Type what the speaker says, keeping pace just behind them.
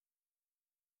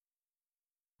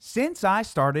Since I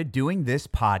started doing this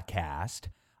podcast,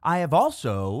 I have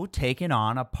also taken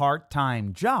on a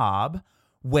part-time job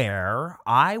where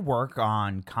I work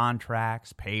on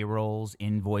contracts, payrolls,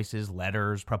 invoices,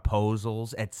 letters,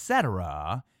 proposals,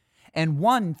 etc. And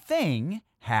one thing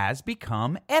has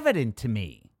become evident to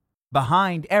me.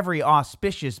 Behind every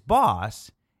auspicious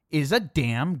boss is a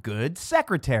damn good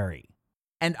secretary.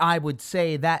 And I would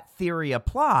say that theory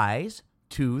applies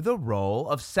to the role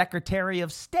of Secretary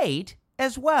of State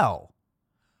as well.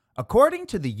 According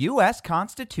to the U.S.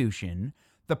 Constitution,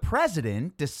 the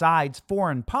President decides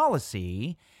foreign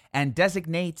policy and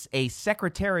designates a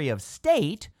Secretary of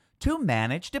State to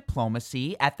manage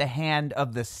diplomacy at the hand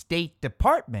of the State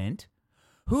Department,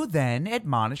 who then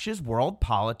admonishes world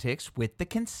politics with the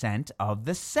consent of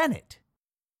the Senate.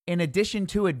 In addition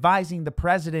to advising the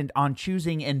President on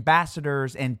choosing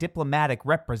ambassadors and diplomatic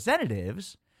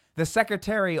representatives, the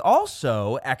Secretary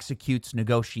also executes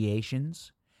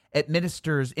negotiations,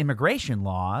 administers immigration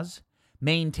laws,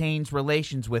 maintains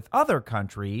relations with other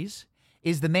countries,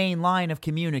 is the main line of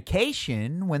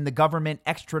communication when the government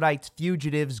extradites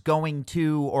fugitives going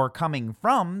to or coming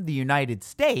from the United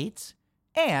States,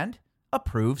 and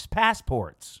approves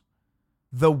passports.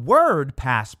 The word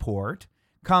passport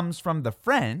comes from the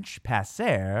French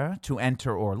passer, to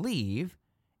enter or leave,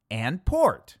 and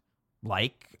port,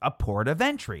 like a port of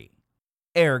entry.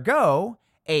 Ergo,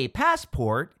 a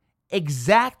passport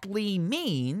exactly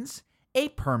means a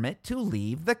permit to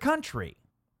leave the country.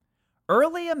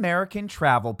 Early American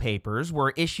travel papers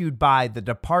were issued by the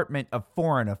Department of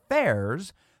Foreign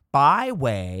Affairs by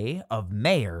way of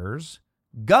mayors,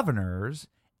 governors,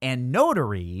 and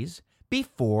notaries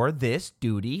before this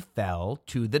duty fell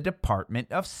to the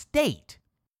Department of State.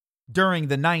 During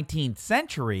the 19th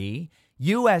century,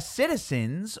 U.S.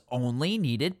 citizens only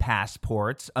needed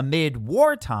passports amid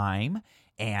wartime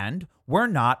and were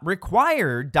not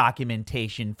required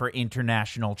documentation for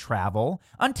international travel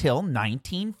until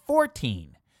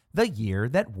 1914, the year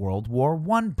that World War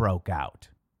I broke out.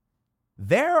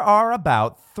 There are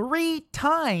about 3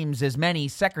 times as many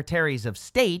secretaries of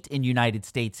state in United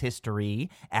States history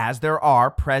as there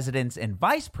are presidents and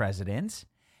vice presidents,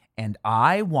 and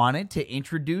I wanted to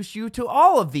introduce you to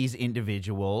all of these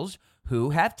individuals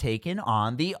who have taken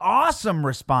on the awesome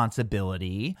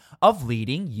responsibility of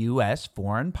leading U.S.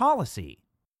 foreign policy.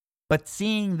 But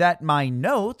seeing that my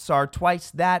notes are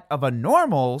twice that of a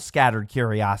normal Scattered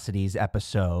Curiosities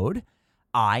episode,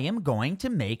 I am going to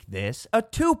make this a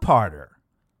 2-parter.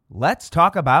 Let's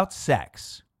talk about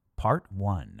sex, Part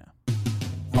 1.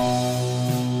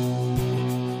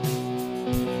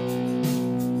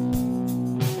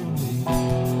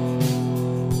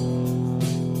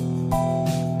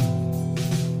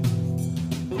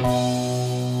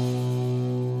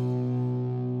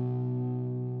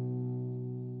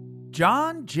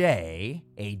 John Jay,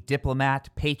 a diplomat,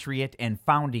 patriot, and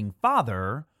founding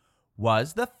father,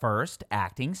 was the first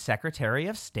acting Secretary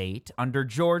of State under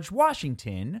George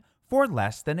Washington for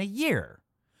less than a year,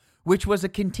 which was a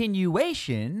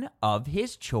continuation of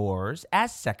his chores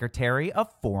as Secretary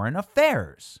of Foreign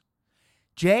Affairs.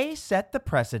 Jay set the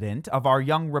precedent of our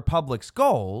young republic's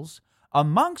goals,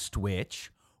 amongst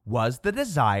which was the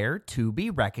desire to be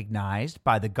recognized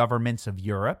by the governments of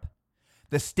Europe,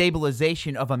 the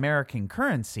stabilization of American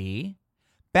currency,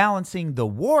 balancing the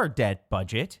war debt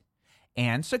budget,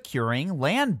 and securing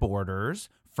land borders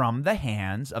from the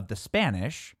hands of the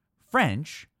Spanish,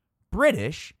 French,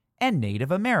 British, and Native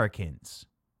Americans.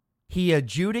 He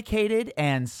adjudicated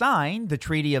and signed the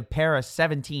Treaty of Paris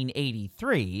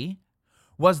 1783,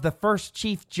 was the first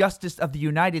Chief Justice of the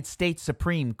United States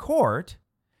Supreme Court,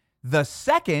 the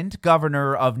second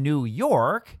Governor of New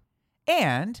York,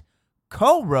 and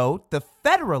co-wrote the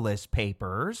Federalist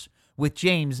Papers with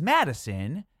James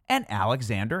Madison and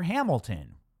Alexander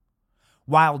Hamilton.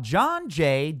 While John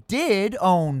Jay did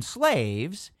own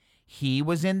slaves, he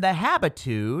was in the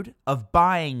habitude of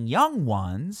buying young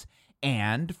ones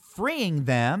and freeing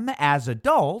them as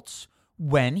adults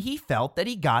when he felt that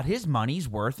he got his money's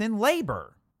worth in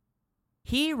labor.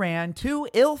 He ran 2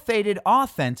 ill-fated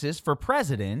offenses for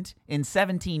president in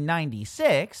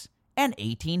 1796 and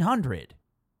 1800.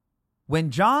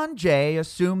 When John Jay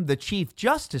assumed the Chief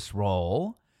Justice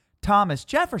role, Thomas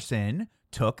Jefferson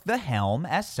took the helm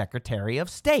as Secretary of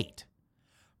State.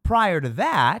 Prior to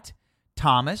that,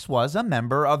 Thomas was a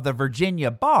member of the Virginia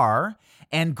Bar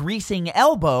and greasing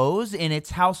elbows in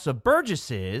its House of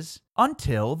Burgesses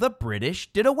until the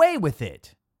British did away with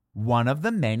it. One of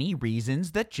the many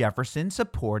reasons that Jefferson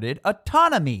supported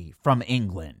autonomy from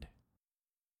England.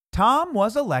 Tom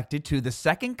was elected to the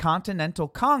Second Continental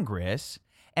Congress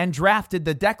and drafted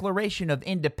the Declaration of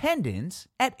Independence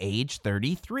at age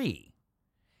 33.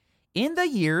 In the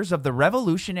years of the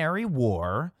Revolutionary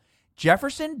War,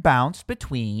 Jefferson bounced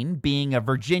between being a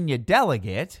Virginia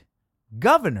delegate,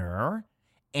 governor,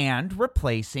 and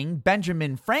replacing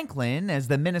Benjamin Franklin as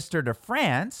the Minister to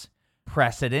France,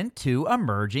 precedent to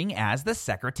emerging as the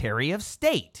Secretary of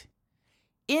State.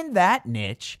 In that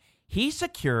niche, he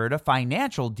secured a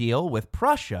financial deal with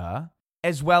Prussia,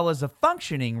 as well as a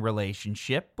functioning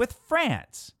relationship with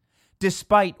France,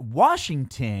 despite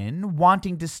Washington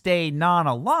wanting to stay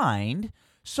non-aligned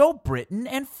so Britain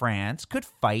and France could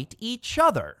fight each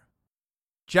other.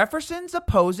 Jefferson's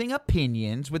opposing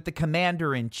opinions with the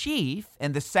Commander-in-Chief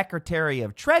and the Secretary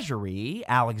of Treasury,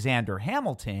 Alexander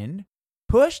Hamilton,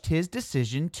 pushed his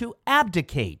decision to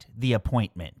abdicate the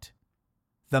appointment.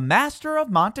 The Master of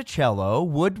Monticello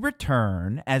would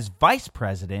return as vice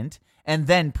president and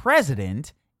then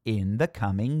president in the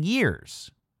coming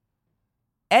years.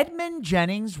 Edmund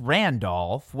Jennings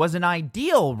Randolph was an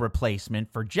ideal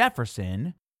replacement for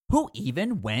Jefferson, who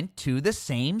even went to the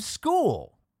same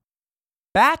school.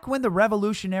 Back when the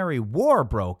Revolutionary War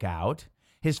broke out,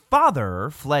 his father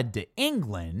fled to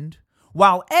England,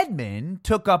 while Edmund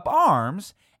took up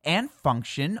arms and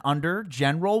functioned under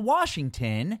General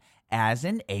Washington as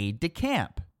an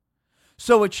aide-de-camp.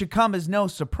 So it should come as no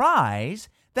surprise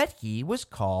that he was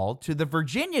called to the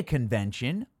Virginia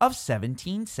Convention of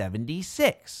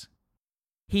 1776.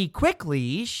 He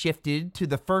quickly shifted to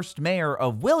the first mayor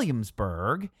of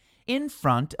Williamsburg in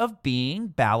front of being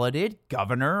balloted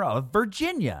governor of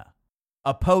Virginia,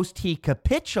 a post he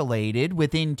capitulated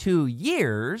within 2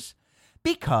 years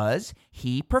because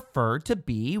he preferred to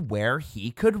be where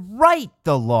he could write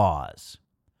the laws.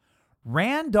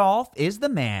 Randolph is the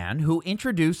man who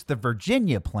introduced the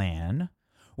Virginia Plan,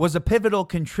 was a pivotal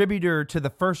contributor to the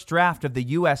first draft of the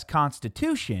U.S.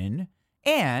 Constitution,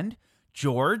 and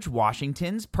George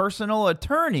Washington's personal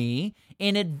attorney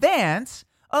in advance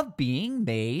of being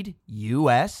made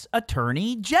U.S.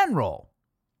 Attorney General.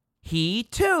 He,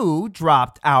 too,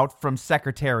 dropped out from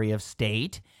Secretary of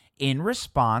State in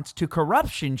response to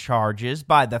corruption charges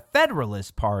by the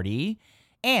Federalist Party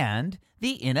and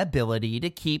the inability to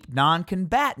keep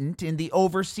non-combatant in the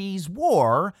overseas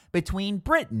war between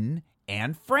Britain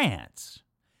and France.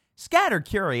 Scatter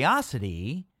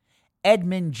curiosity,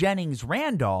 Edmund Jennings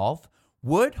Randolph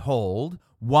would hold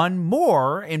one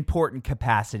more important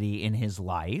capacity in his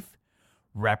life,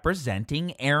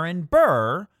 representing Aaron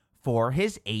Burr for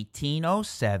his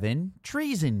 1807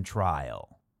 treason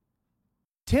trial.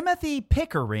 Timothy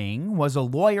Pickering was a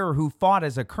lawyer who fought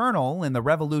as a colonel in the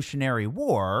Revolutionary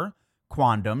War,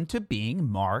 quondam to being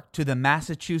marked to the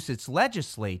Massachusetts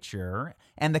legislature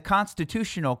and the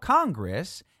Constitutional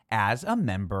Congress as a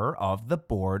member of the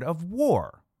Board of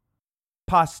War.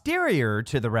 Posterior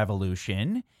to the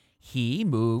Revolution, he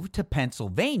moved to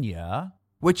Pennsylvania,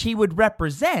 which he would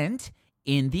represent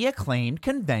in the acclaimed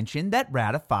convention that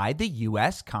ratified the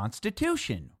U.S.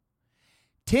 Constitution.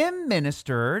 Tim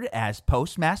ministered as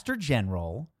Postmaster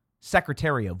General,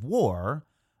 Secretary of War,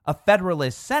 a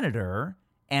Federalist senator,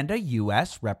 and a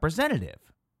U.S. representative.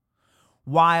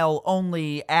 While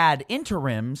only ad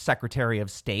interim Secretary of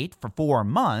State for 4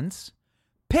 months,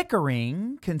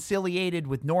 Pickering conciliated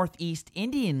with Northeast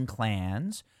Indian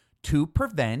clans to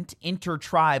prevent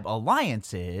intertribe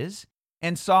alliances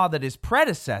and saw that his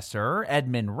predecessor,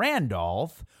 Edmund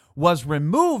Randolph, was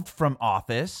removed from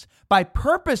office by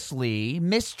purposely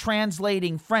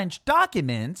mistranslating French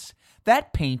documents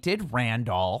that painted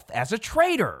Randolph as a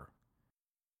traitor.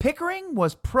 Pickering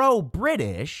was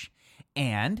pro-British,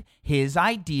 and his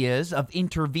ideas of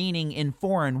intervening in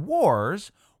foreign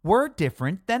wars were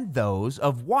different than those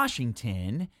of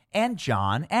Washington and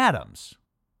John Adams.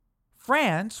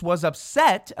 France was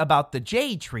upset about the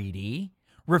Jay Treaty,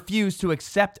 refused to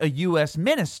accept a U.S.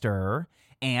 minister,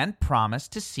 and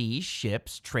promised to seize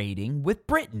ships trading with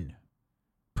Britain.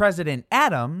 President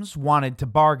Adams wanted to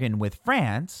bargain with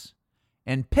France,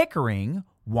 and Pickering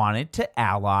wanted to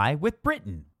ally with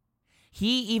Britain.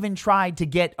 He even tried to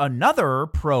get another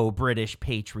pro-British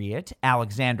patriot,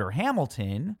 Alexander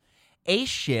Hamilton, a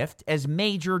shift as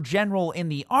Major General in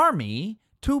the Army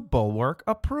to bulwark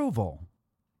approval.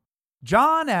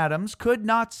 John Adams could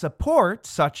not support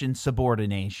such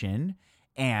insubordination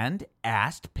and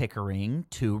asked Pickering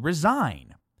to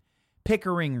resign.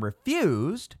 Pickering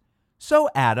refused, so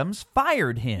Adams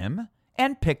fired him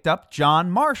and picked up John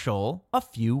Marshall a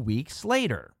few weeks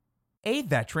later, a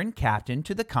veteran captain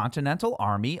to the Continental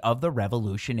Army of the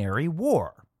Revolutionary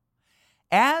War.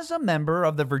 As a member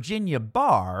of the Virginia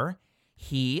Bar,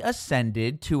 he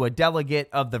ascended to a delegate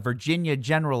of the Virginia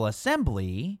General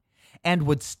Assembly and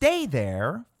would stay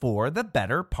there for the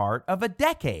better part of a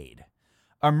decade,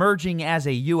 emerging as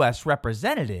a U.S.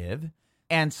 representative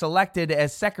and selected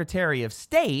as Secretary of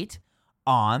State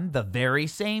on the very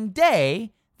same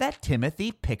day that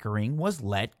Timothy Pickering was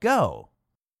let go.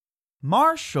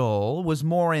 Marshall was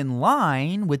more in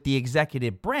line with the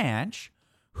executive branch,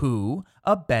 who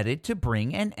abetted to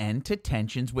bring an end to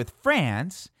tensions with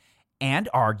France and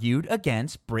argued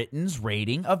against Britain's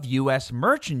raiding of U.S.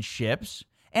 merchant ships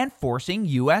and forcing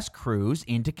U.S. crews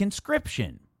into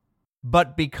conscription.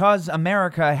 But because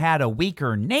America had a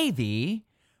weaker navy,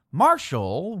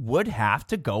 Marshall would have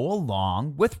to go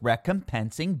along with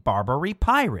recompensing Barbary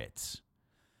pirates.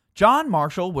 John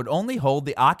Marshall would only hold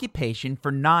the occupation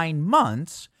for 9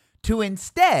 months to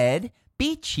instead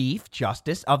be Chief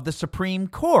Justice of the Supreme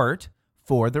Court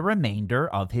for the remainder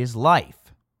of his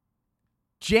life.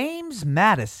 James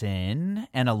Madison,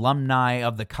 an alumni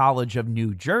of the College of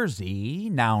New Jersey,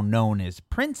 now known as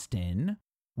Princeton,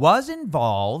 was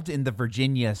involved in the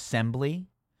Virginia Assembly,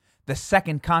 the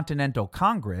Second Continental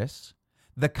Congress,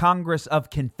 the Congress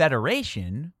of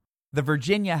Confederation, the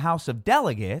Virginia House of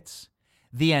Delegates,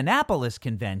 the Annapolis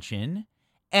Convention,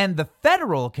 and the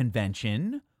Federal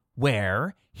Convention,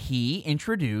 where he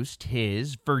introduced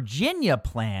his Virginia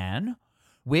Plan,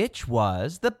 which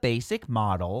was the basic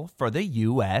model for the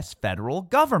U.S. federal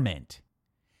government.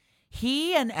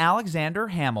 He and Alexander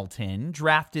Hamilton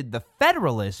drafted the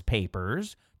Federalist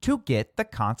Papers to get the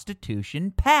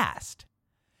Constitution passed.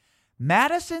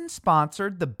 Madison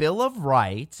sponsored the Bill of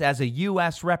Rights as a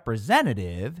U.S.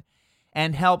 representative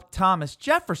and helped Thomas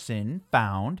Jefferson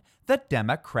found the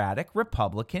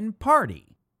Democratic-Republican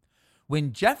Party.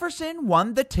 When Jefferson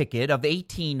won the ticket of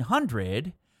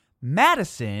 1800,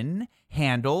 Madison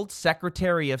handled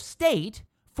Secretary of State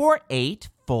for 8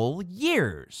 full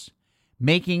years,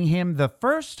 making him the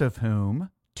first of whom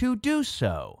to do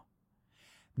so.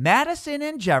 Madison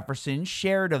and Jefferson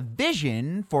shared a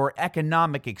vision for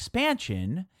economic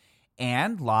expansion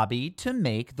and lobbied to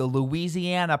make the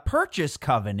Louisiana Purchase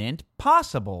Covenant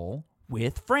possible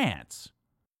with France.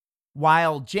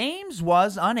 While James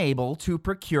was unable to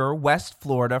procure West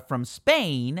Florida from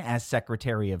Spain as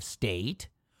Secretary of State,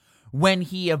 when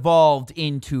he evolved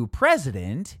into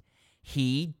president,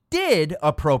 he did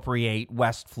appropriate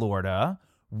West Florida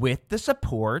with the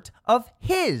support of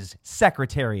his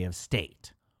Secretary of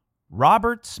State,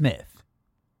 Robert Smith.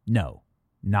 No,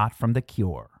 not from The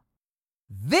Cure.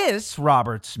 This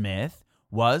Robert Smith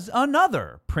was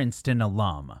another Princeton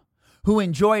alum who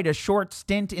enjoyed a short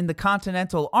stint in the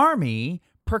Continental Army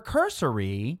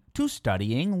precursory to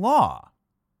studying law.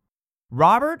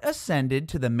 Robert ascended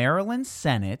to the Maryland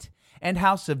Senate and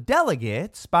House of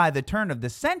Delegates by the turn of the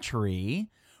century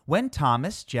when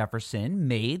Thomas Jefferson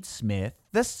made Smith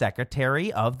the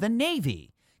Secretary of the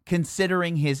Navy,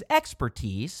 considering his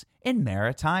expertise in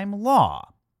maritime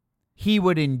law. He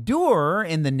would endure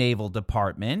in the Naval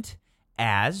Department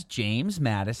as James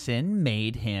Madison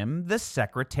made him the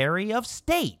Secretary of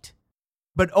State,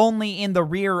 but only in the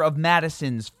rear of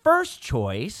Madison's first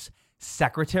choice,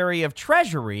 Secretary of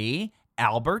Treasury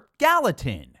Albert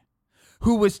Gallatin,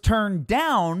 who was turned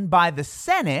down by the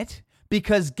Senate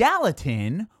because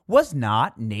Gallatin was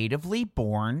not natively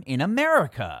born in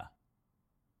America.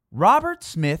 Robert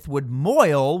Smith would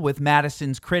moil with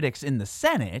Madison's critics in the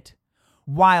Senate,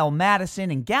 while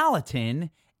Madison and Gallatin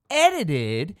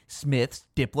edited Smith's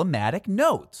diplomatic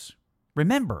notes.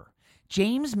 Remember,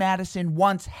 James Madison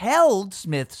once held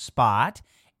Smith's spot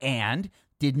and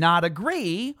did not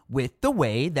agree with the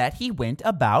way that he went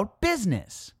about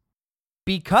business.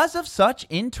 Because of such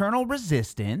internal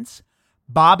resistance,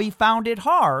 Bobby found it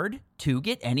hard to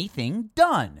get anything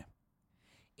done.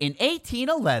 In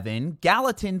 1811,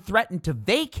 Gallatin threatened to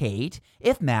vacate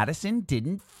if Madison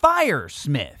didn't fire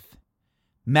Smith.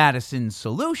 Madison's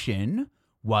solution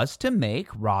was to make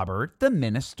Robert the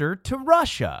minister to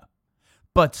Russia.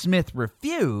 But Smith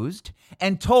refused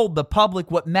and told the public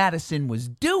what Madison was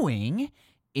doing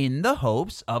in the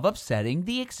hopes of upsetting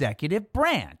the executive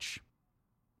branch.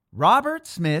 Robert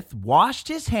Smith washed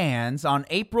his hands on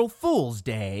April Fool's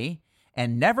Day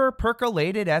and never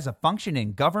percolated as a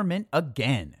functioning government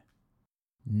again.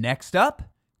 Next up,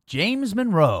 James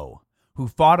Monroe, who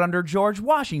fought under George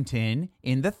Washington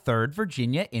in the 3rd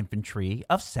Virginia Infantry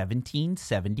of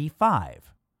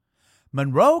 1775.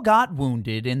 Monroe got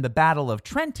wounded in the Battle of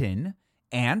Trenton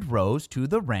and rose to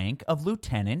the rank of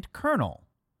lieutenant colonel.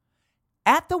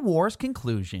 At the war's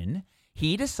conclusion,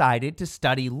 he decided to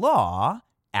study law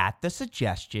at the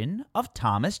suggestion of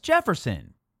Thomas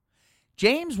Jefferson.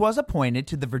 James was appointed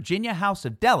to the Virginia House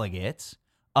of Delegates,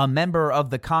 a member of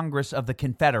the Congress of the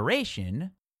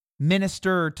Confederation,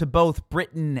 minister to both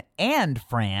Britain and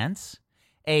France,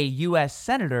 a U.S.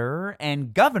 Senator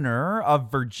and Governor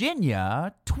of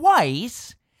Virginia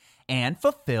twice, and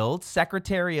fulfilled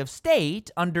Secretary of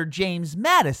State under James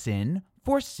Madison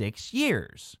for 6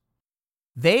 years.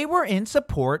 They were in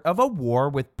support of a war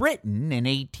with Britain in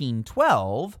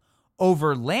 1812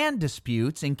 over land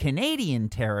disputes in Canadian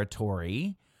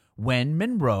territory when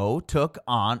Monroe took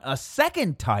on a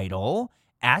second title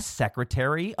as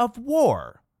Secretary of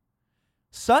War.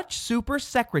 Such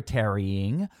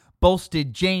super-secretarying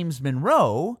bolstered James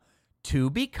Monroe to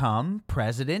become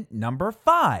President number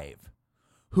 5,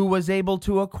 who was able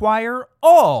to acquire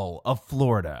all of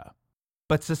Florida.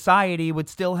 But society would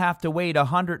still have to wait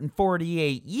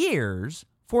 148 years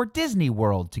for Disney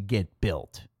World to get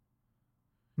built.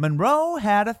 Monroe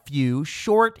had a few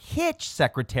short-hitch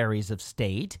secretaries of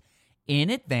state in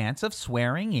advance of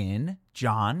swearing in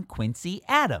John Quincy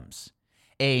Adams,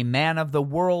 a man of the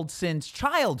world since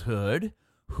childhood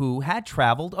who had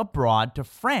traveled abroad to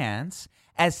France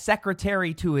as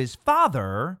secretary to his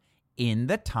father in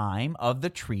the time of the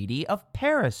Treaty of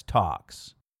Paris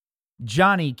talks.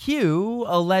 Johnny Q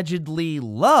allegedly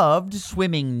loved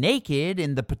swimming naked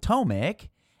in the Potomac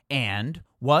and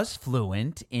was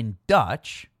fluent in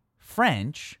Dutch,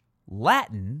 French,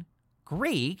 Latin,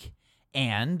 Greek,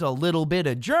 and a little bit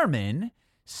of German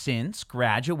since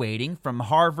graduating from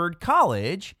Harvard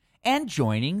College and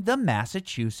joining the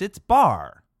Massachusetts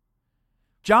Bar.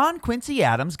 John Quincy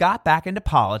Adams got back into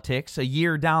politics a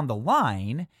year down the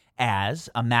line as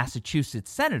a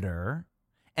Massachusetts senator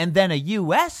and then a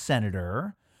U.S.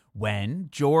 senator when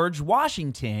George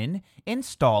Washington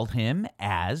installed him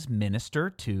as minister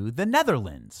to the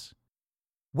Netherlands.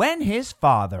 When his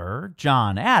father,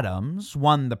 John Adams,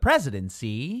 won the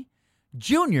presidency,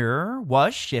 Jr.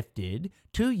 was shifted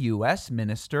to U.S.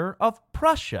 Minister of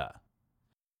Prussia.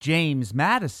 James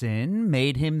Madison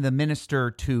made him the minister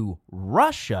to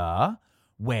Russia,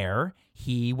 where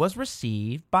he was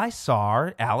received by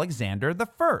Tsar Alexander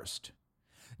I.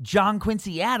 John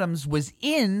Quincy Adams was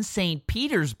in St.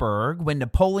 Petersburg when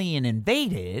Napoleon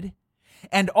invaded,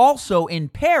 and also in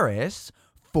Paris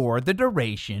for the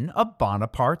duration of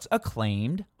Bonaparte's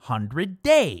acclaimed 100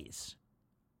 Days.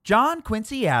 John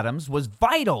Quincy Adams was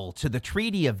vital to the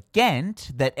Treaty of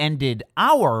Ghent that ended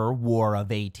our War of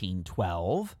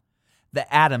 1812,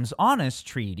 the Adams-Honest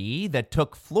Treaty that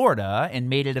took Florida and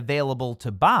made it available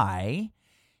to buy,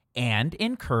 and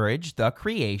encouraged the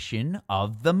creation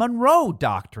of the Monroe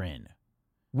Doctrine.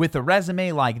 With a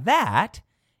resume like that,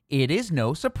 it is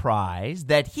no surprise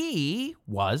that he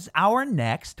was our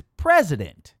next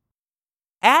president.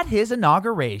 At his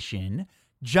inauguration,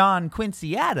 John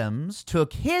Quincy Adams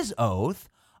took his oath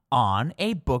on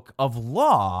a book of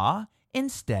law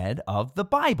instead of the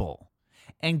Bible,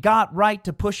 and got right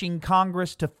to pushing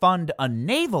Congress to fund a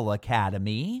naval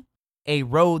academy, a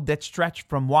road that stretched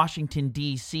from Washington,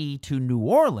 D.C. to New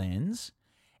Orleans,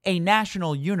 a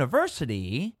national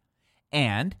university,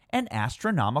 and an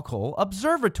astronomical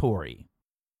observatory.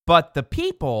 But the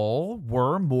people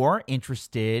were more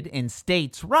interested in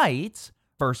states' rights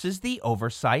versus the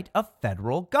oversight of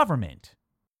federal government.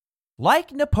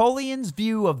 Like Napoleon's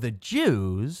view of the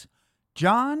Jews,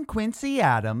 John Quincy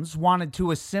Adams wanted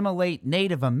to assimilate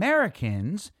Native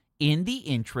Americans in the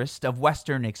interest of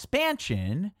Western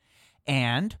expansion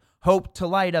and hoped to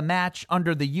light a match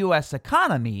under the U.S.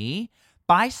 economy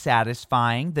by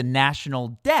satisfying the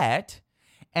national debt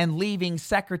and leaving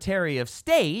Secretary of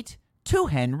State to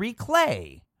Henry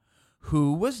Clay,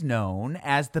 who was known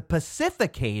as the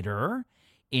pacificator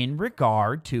in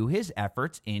regard to his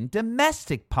efforts in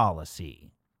domestic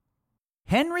policy.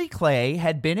 Henry Clay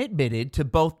had been admitted to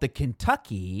both the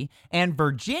Kentucky and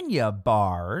Virginia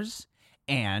bars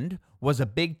and was a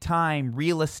big-time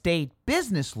real estate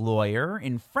business lawyer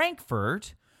in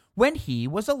Frankfort when he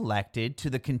was elected to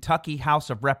the Kentucky House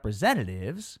of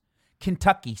Representatives,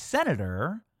 Kentucky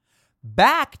Senator,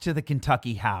 back to the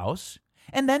Kentucky House,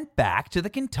 and then back to the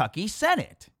Kentucky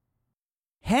Senate.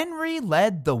 Henry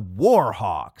led the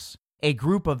Warhawks, a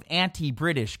group of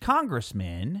anti-British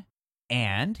congressmen,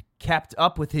 and kept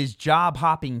up with his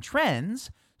job-hopping trends,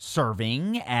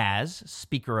 serving as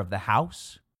Speaker of the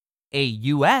House, a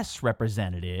U.S.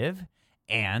 representative,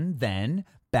 and then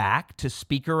back to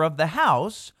Speaker of the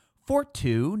House for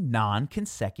 2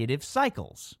 non-consecutive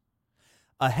cycles.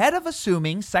 Ahead of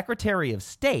assuming Secretary of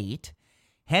State,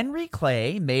 Henry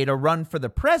Clay made a run for the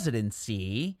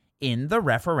presidency in the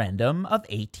referendum of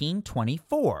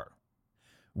 1824.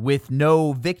 With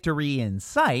no victory in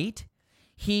sight,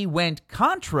 he went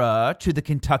contra to the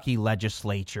Kentucky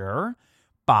legislature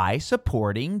by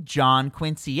supporting John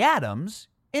Quincy Adams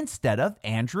instead of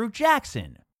Andrew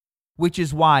Jackson, which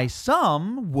is why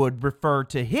some would refer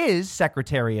to his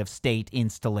Secretary of State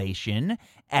installation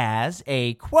as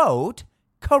a, quote,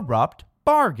 corrupt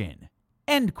bargain,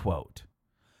 end quote.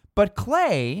 But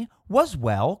Clay was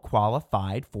well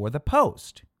qualified for the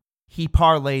post. He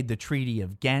parlayed the Treaty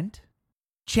of Ghent,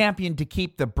 championed to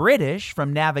keep the British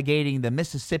from navigating the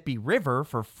Mississippi River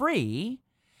for free,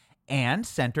 and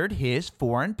centered his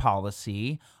foreign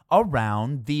policy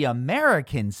around the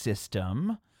American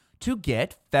system to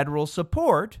get federal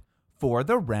support for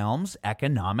the realm's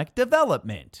economic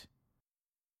development.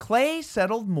 Clay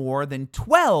settled more than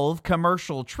 12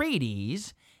 commercial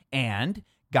treaties and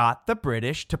got the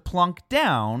British to plunk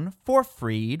down for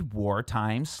freed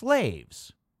wartime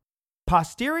slaves.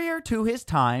 Posterior to his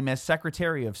time as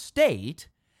Secretary of State,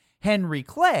 Henry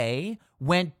Clay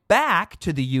went back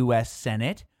to the U.S.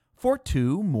 Senate for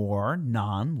 2 more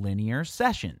non-linear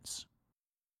sessions.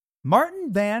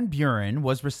 Martin Van Buren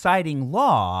was reciting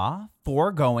law,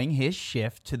 foregoing his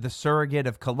shift to the surrogate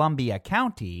of Columbia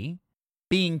County,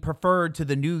 being preferred to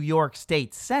the New York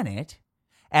State Senate,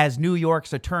 as New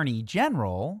York's Attorney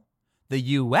General, the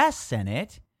U.S.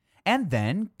 Senate, and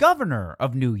then Governor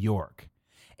of New York,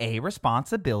 a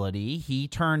responsibility he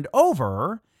turned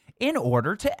over in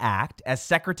order to act as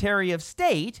Secretary of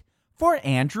State for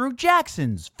Andrew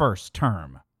Jackson's first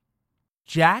term.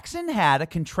 Jackson had a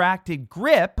contracted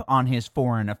grip on his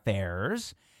foreign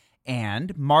affairs,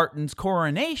 and Martin's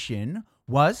coronation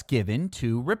was given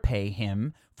to repay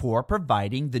him for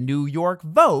providing the New York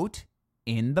vote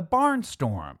in the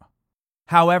barnstorm.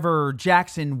 However,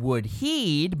 Jackson would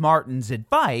heed Martin's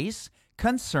advice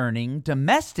concerning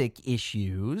domestic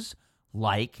issues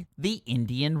like the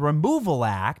Indian Removal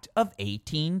Act of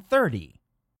 1830.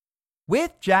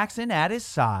 With Jackson at his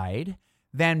side,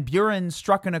 Van Buren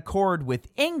struck an accord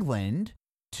with England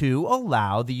to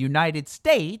allow the United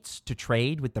States to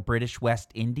trade with the British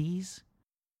West Indies,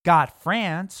 got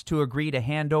France to agree to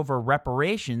hand over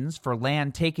reparations for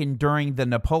land taken during the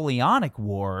Napoleonic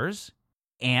Wars,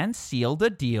 and sealed a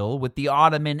deal with the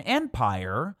Ottoman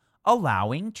Empire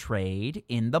allowing trade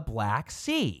in the Black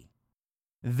Sea.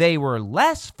 They were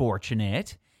less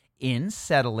fortunate in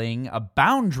settling a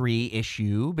boundary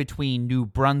issue between New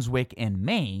Brunswick and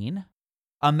Maine,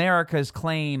 America's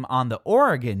claim on the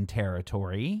Oregon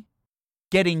Territory,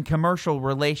 getting commercial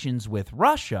relations with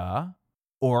Russia,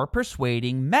 or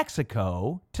persuading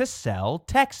Mexico to sell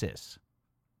Texas.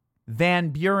 Van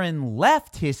Buren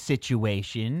left his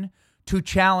situation to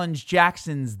challenge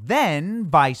Jackson's then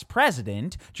Vice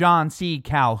President, John C.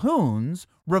 Calhoun's,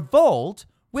 revolt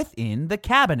within the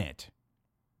cabinet.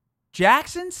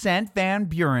 Jackson sent Van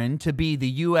Buren to be the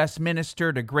U.S.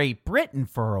 Minister to Great Britain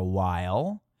for a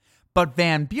while, but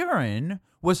Van Buren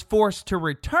was forced to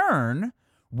return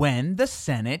when the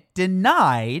Senate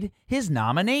denied his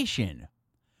nomination.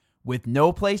 With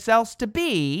no place else to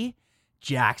be,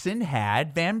 Jackson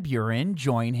had Van Buren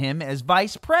join him as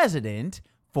vice president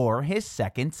for his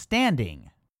second standing.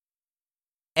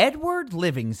 Edward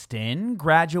Livingston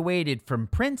graduated from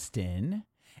Princeton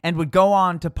and would go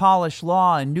on to polish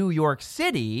law in New York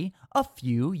City a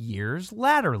few years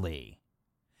laterally.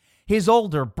 His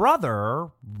older brother,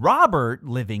 Robert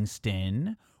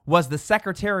Livingston, was the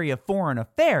Secretary of Foreign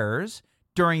Affairs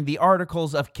during the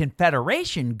Articles of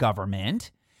Confederation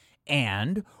government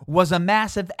and was a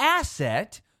massive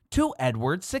asset to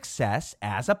Edward's success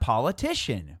as a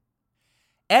politician.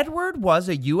 Edward was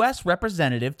a U.S.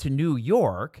 representative to New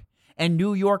York and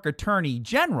New York Attorney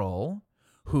General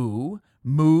who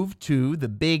moved to the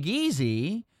Big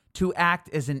Easy to act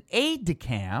as an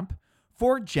aide-de-camp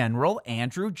for General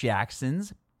Andrew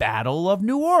Jackson's Battle of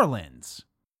New Orleans.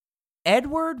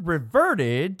 Edward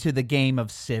reverted to the game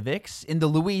of civics in the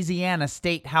Louisiana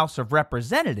State House of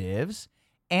Representatives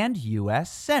and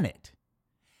U.S. Senate.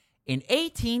 In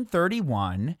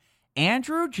 1831,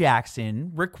 Andrew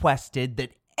Jackson requested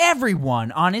that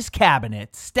everyone on his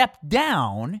cabinet step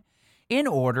down in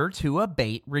order to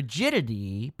abate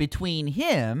rigidity between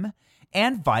him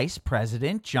and Vice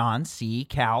President John C.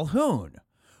 Calhoun,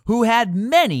 who had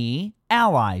many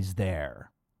allies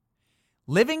there.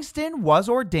 Livingston was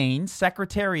ordained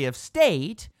Secretary of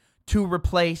State to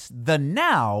replace the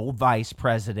now Vice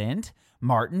President,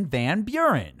 Martin Van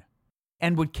Buren,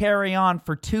 and would carry on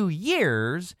for 2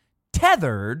 years,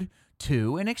 tethered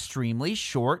to an extremely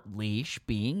short leash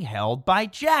being held by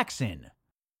Jackson,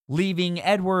 leaving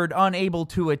Edward unable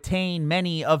to attain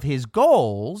many of his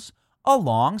goals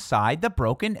alongside the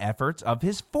broken efforts of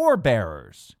his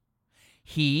forebearers.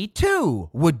 He, too,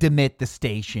 would demit the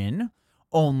station,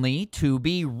 only to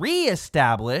be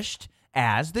re-established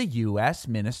as the U.S.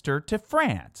 Minister to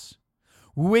France,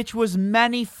 which was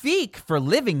magnifique for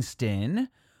Livingston,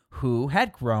 who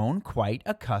had grown quite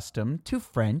accustomed to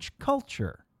French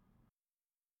culture.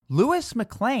 Lewis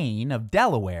McLean of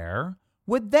Delaware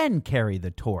would then carry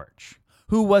the torch,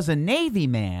 who was a Navy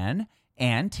man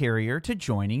anterior to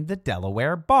joining the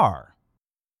Delaware Bar.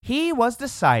 He was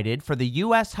decided for the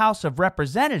U.S. House of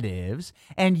Representatives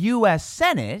and U.S.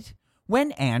 Senate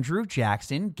when Andrew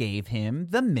Jackson gave him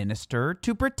the Minister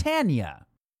to Britannia.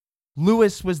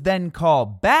 Lewis was then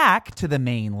called back to the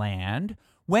mainland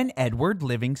when Edward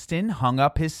Livingston hung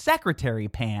up his secretary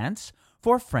pants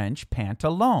for French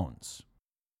pantaloons.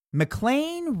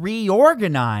 McLean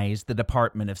reorganized the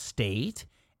Department of State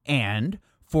and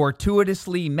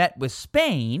fortuitously met with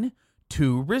Spain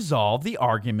to resolve the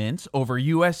arguments over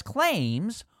U.S.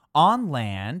 claims on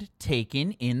land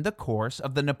taken in the course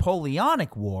of the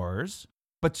Napoleonic Wars,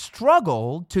 but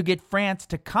struggled to get France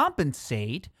to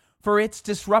compensate for its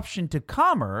disruption to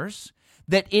commerce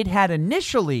that it had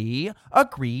initially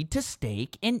agreed to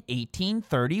stake in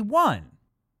 1831.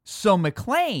 So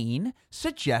McLean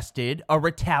suggested a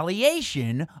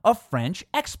retaliation of French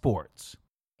exports,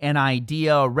 an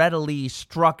idea readily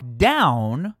struck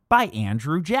down by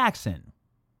Andrew Jackson.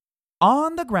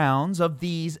 On the grounds of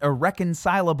these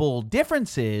irreconcilable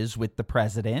differences with the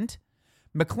president,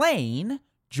 McLean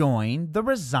joined the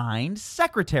Resigned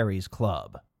Secretaries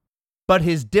Club. But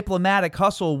his diplomatic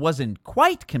hustle wasn't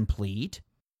quite complete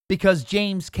because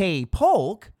James K.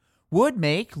 Polk would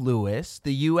make Lewis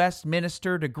the U.S.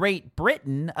 Minister to Great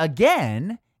Britain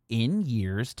again in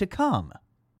years to come.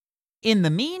 In the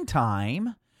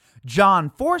meantime, John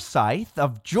Forsyth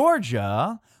of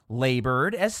Georgia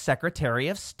labored as Secretary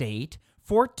of State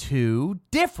for two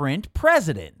different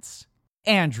presidents,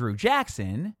 Andrew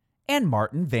Jackson and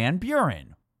Martin Van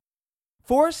Buren.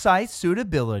 Forsyth's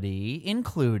suitability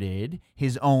included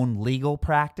his own legal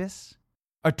practice,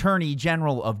 Attorney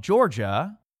General of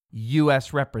Georgia,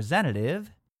 U.S.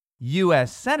 Representative,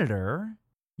 U.S. Senator,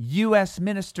 U.S.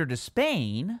 Minister to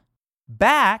Spain,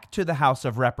 back to the House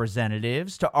of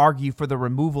Representatives to argue for the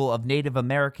removal of Native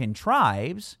American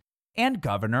tribes, and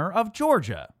Governor of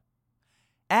Georgia.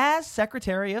 As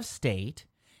Secretary of State,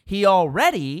 he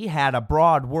already had a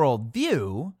broad world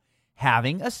view,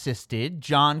 having assisted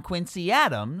John Quincy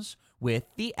Adams with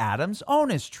the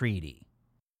Adams-Onis Treaty.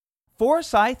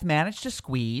 Forsyth managed to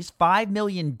squeeze $5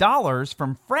 million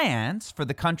from France for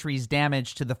the country's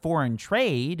damage to the foreign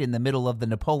trade in the middle of the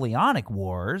Napoleonic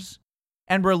Wars,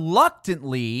 and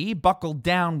reluctantly buckled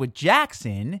down with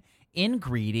Jackson in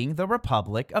greeting the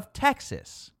Republic of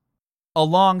Texas.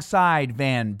 Alongside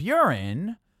Van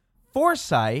Buren,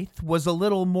 Forsyth was a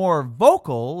little more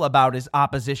vocal about his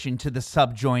opposition to the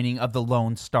subjoining of the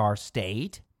Lone Star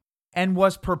State, and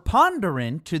was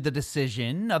preponderant to the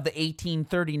decision of the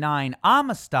 1839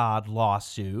 Amistad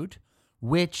lawsuit,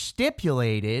 which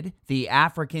stipulated the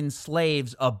African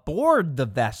slaves aboard the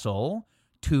vessel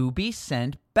to be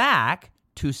sent back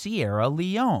to Sierra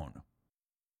Leone.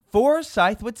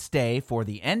 Forsyth would stay for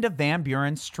the end of Van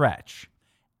Buren's stretch,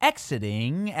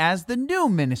 exiting as the new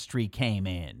ministry came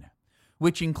in,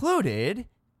 which included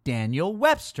Daniel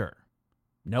Webster.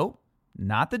 Nope,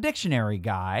 not the dictionary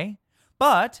guy,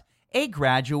 but a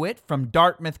graduate from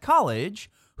Dartmouth College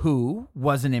who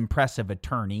was an impressive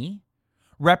attorney,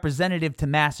 representative to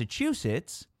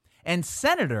Massachusetts, and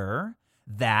senator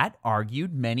that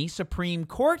argued many Supreme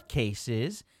Court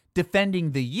cases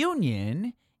defending the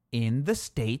Union in the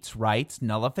states' rights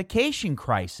nullification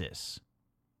crisis.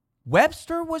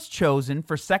 Webster was chosen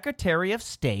for Secretary of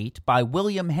State by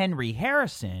William Henry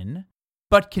Harrison,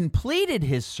 but completed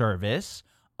his service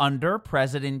under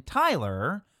President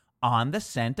Tyler on the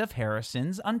scent of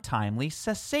Harrison's untimely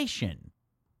cessation.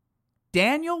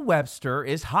 Daniel Webster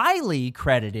is highly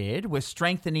credited with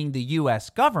strengthening the U.S.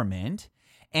 government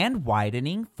and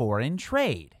widening foreign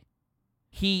trade.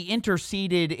 He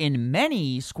interceded in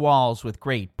many squalls with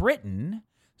Great Britain,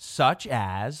 such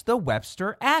as the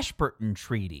Webster-Ashburton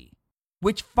Treaty,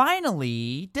 which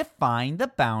finally defined the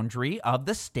boundary of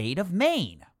the state of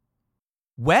Maine.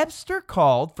 Webster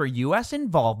called for U.S.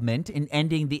 involvement in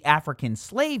ending the African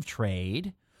slave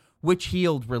trade, which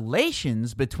healed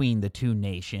relations between the two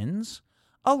nations,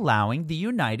 allowing the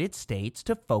United States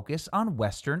to focus on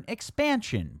Western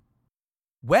expansion.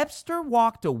 Webster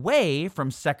walked away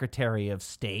from Secretary of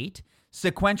State,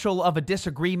 sequential of a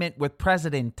disagreement with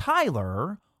President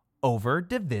Tyler over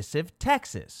divisive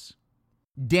Texas.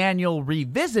 Daniel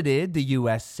revisited the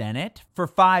U.S. Senate for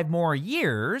 5 more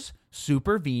years,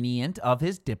 supervenient of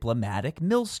his diplomatic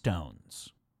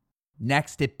millstones.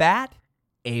 Next at bat,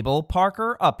 Abel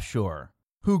Parker Upshur,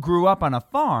 who grew up on a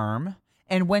farm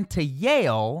and went to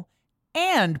Yale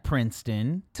and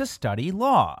Princeton to study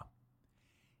law.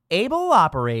 Able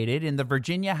operated in the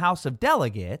Virginia House of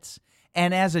Delegates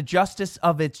and as a justice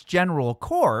of its general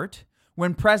court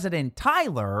when President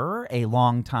Tyler, a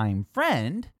longtime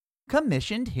friend,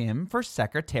 commissioned him for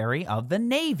Secretary of the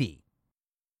Navy.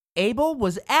 Able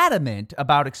was adamant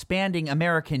about expanding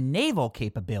American naval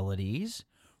capabilities,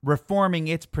 reforming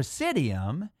its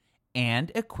presidium,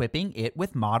 and equipping it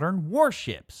with modern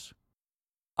warships.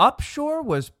 Upshur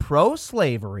was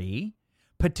pro-slavery,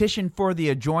 petitioned for the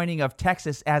adjoining of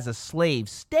Texas as a slave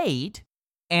state,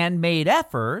 and made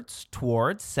efforts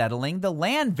towards settling the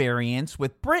land variance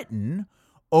with Britain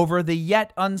over the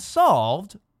yet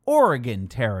unsolved Oregon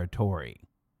Territory.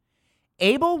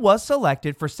 Able was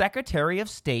selected for Secretary of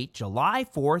State July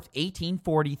 4,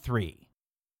 1843,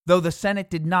 though the Senate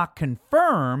did not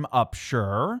confirm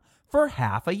Upshur for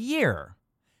half a year.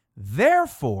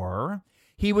 Therefore,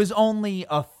 he was only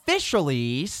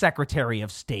officially Secretary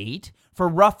of State for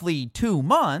roughly 2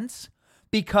 months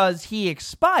because he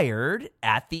expired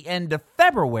at the end of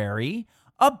February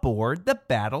aboard the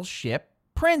battleship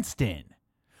Princeton,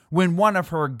 when one of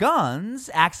her guns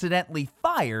accidentally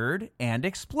fired and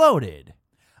exploded,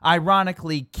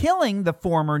 ironically killing the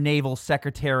former naval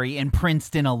secretary and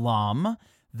Princeton alum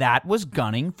that was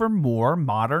gunning for more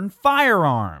modern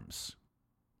firearms.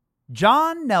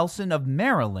 John Nelson of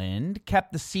Maryland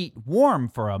kept the seat warm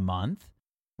for a month,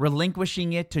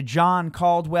 relinquishing it to John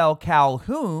Caldwell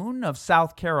Calhoun of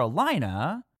South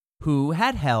Carolina, who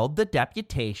had held the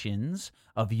deputations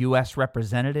of U.S.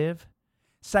 Representative,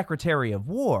 Secretary of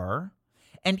War,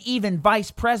 and even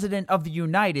Vice President of the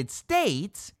United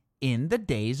States in the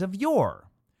days of yore,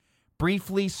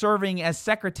 briefly serving as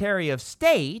Secretary of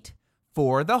State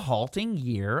for the halting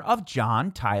year of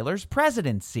John Tyler's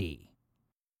presidency.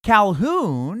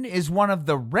 Calhoun is one of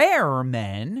the rare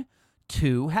men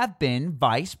to have been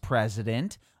vice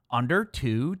president under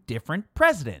 2 different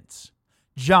presidents,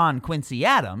 John Quincy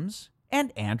Adams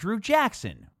and Andrew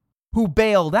Jackson, who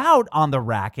bailed out on the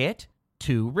racket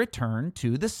to return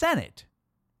to the Senate.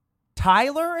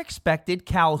 Tyler expected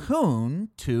Calhoun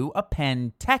to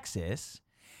append Texas,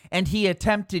 and he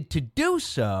attempted to do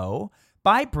so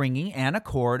by bringing an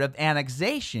accord of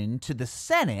annexation to the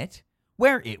Senate,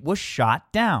 where it was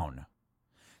shot down.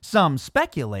 Some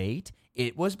speculate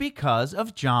it was because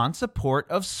of John's support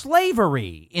of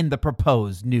slavery in the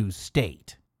proposed new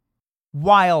state.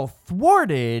 While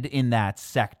thwarted in that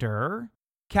sector,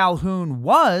 Calhoun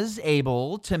was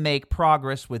able to make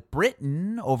progress with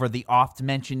Britain over the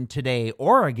oft-mentioned today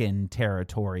Oregon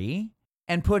Territory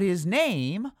and put his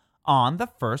name on the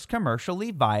first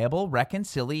commercially viable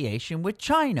reconciliation with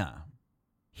China.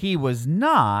 He was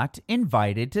not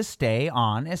invited to stay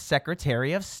on as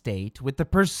Secretary of State with the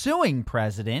pursuing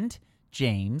president,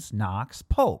 James Knox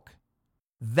Polk.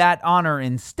 That honor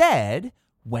instead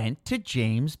went to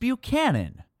James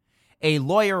Buchanan, a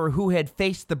lawyer who had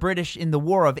faced the British in the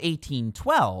War of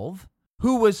 1812,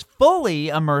 who was fully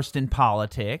immersed in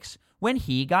politics when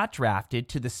he got drafted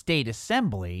to the State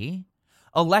Assembly,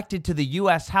 elected to the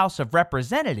U.S. House of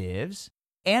Representatives,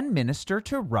 and minister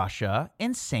to Russia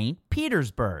in St.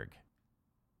 Petersburg.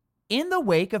 In the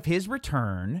wake of his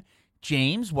return,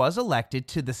 James was elected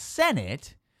to the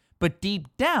Senate, but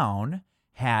deep down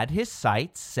had his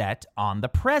sights set on the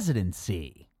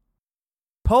presidency.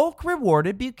 Polk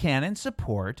rewarded Buchanan's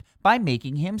support by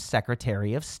making him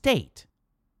Secretary of State.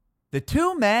 The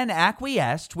 2 men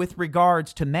acquiesced with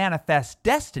regards to manifest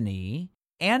destiny,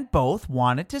 and both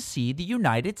wanted to see the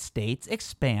United States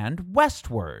expand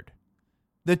westward.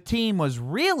 The team was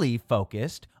really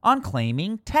focused on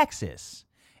claiming Texas,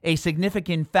 a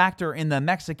significant factor in the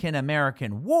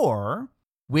Mexican-American War,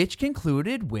 which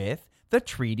concluded with the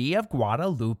Treaty of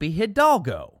Guadalupe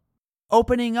Hidalgo,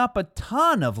 opening up a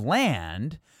ton of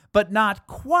land, but not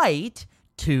quite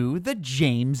to the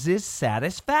Jameses'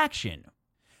 satisfaction.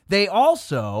 They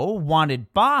also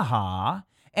wanted Baja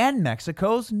and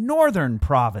Mexico's northern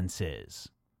provinces.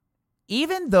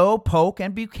 Even though Polk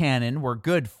and Buchanan were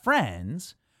good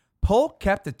friends, Polk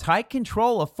kept a tight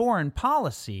control of foreign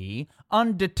policy,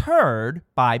 undeterred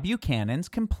by Buchanan's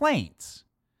complaints.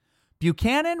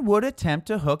 Buchanan would attempt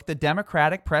to hook the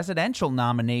Democratic presidential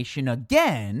nomination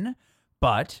again,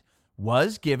 but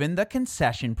was given the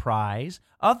concession prize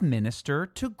of Minister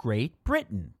to Great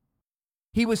Britain.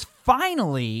 He was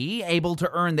finally able to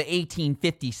earn the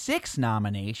 1856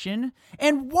 nomination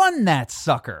and won that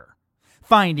sucker,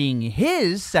 finding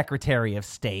his Secretary of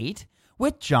State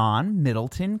with John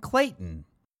Middleton Clayton,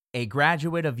 a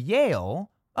graduate of Yale,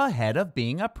 ahead of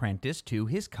being apprenticed to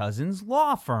his cousin's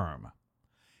law firm.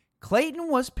 Clayton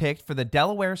was picked for the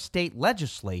Delaware State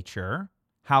Legislature,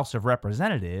 House of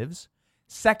Representatives,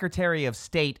 Secretary of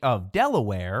State of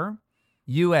Delaware,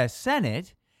 U.S.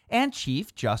 Senate, and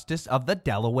Chief Justice of the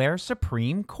Delaware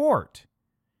Supreme Court.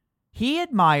 He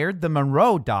admired the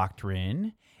Monroe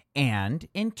Doctrine and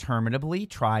interminably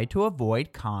tried to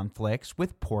avoid conflicts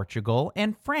with Portugal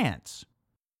and France.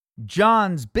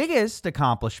 John's biggest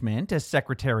accomplishment as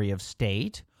Secretary of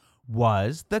State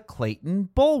was the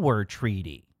Clayton-Bulwer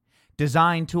Treaty,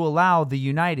 designed to allow the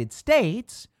United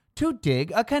States to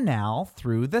dig a canal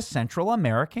through the Central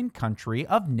American country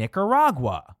of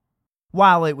Nicaragua.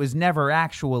 While it was never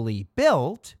actually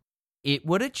built, it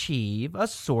would achieve a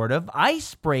sort of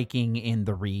ice-breaking in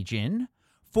the region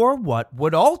for what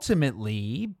would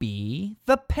ultimately be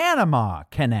the Panama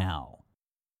Canal.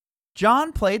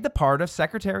 John played the part of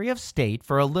Secretary of State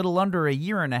for a little under a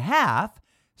year and a half,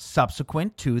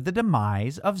 subsequent to the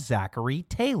demise of Zachary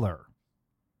Taylor.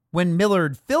 When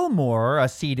Millard Fillmore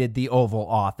acceded the Oval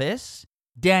Office,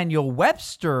 Daniel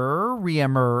Webster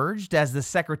reemerged as the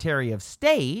Secretary of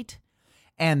State,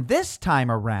 and this time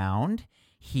around,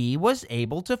 he was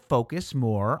able to focus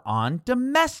more on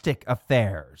domestic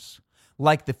affairs,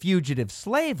 like the Fugitive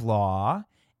Slave Law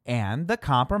and the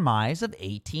Compromise of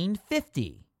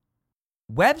 1850.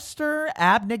 Webster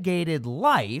abnegated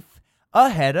life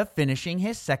ahead of finishing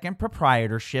his second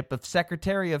proprietorship of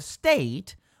Secretary of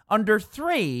State under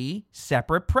 3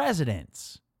 separate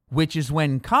presidents, which is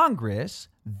when Congress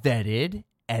vetted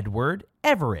Edward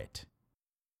Everett.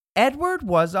 Edward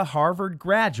was a Harvard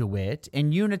graduate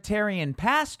and Unitarian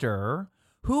pastor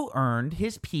who earned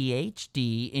his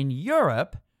Ph.D. in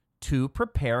Europe to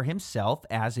prepare himself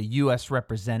as a U.S.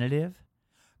 representative,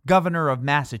 governor of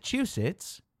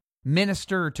Massachusetts,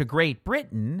 minister to Great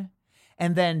Britain,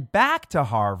 and then back to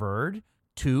Harvard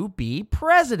to be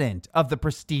president of the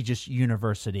prestigious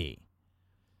university.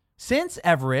 Since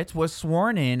Everett was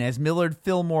sworn in as Millard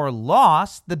Fillmore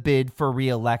lost the bid for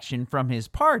re-election from his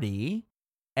party,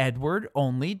 Edward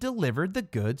only delivered the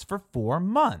goods for 4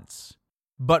 months,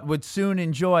 but would soon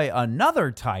enjoy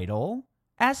another title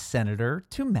as Senator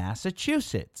to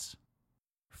Massachusetts.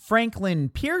 Franklin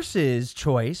Pierce's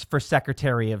choice for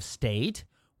Secretary of State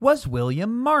was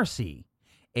William Marcy,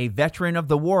 a veteran of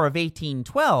the War of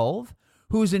 1812,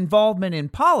 whose involvement in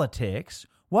politics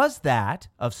was that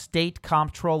of State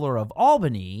Comptroller of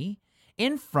Albany,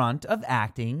 in front of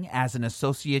acting as an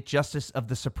Associate Justice of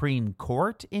the Supreme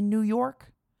Court in New York,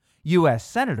 U.S.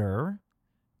 Senator,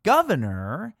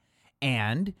 Governor,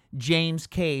 and James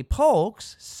K.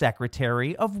 Polk's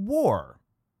Secretary of War.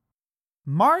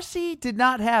 Marcy did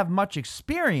not have much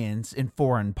experience in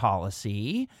foreign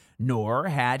policy, nor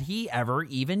had he ever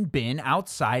even been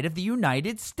outside of the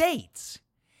United States.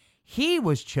 He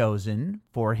was chosen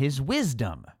for his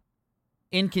wisdom.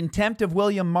 In contempt of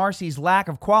William Marcy's lack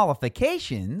of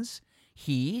qualifications,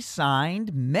 he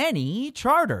signed many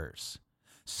charters,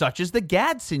 such as the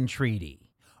Gadsden Treaty,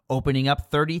 opening up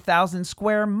 30,000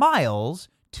 square miles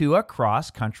to a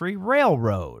cross-country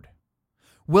railroad.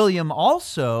 William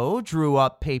also drew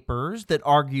up papers that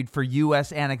argued for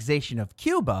U.S. annexation of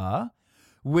Cuba,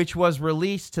 which was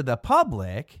released to the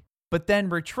public, but then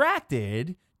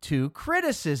retracted to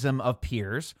criticism of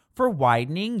Pierce for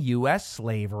widening U.S.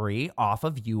 slavery off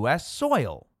of U.S.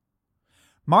 soil.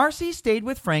 Marcy stayed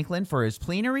with Franklin for his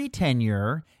plenary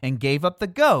tenure and gave up the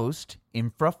ghost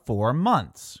in 4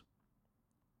 months.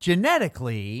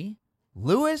 Genetically,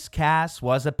 Lewis Cass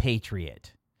was a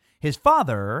patriot. His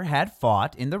father had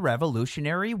fought in the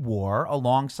Revolutionary War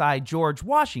alongside George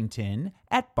Washington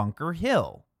at Bunker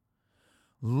Hill.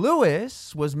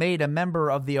 Lewis was made a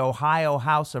member of the Ohio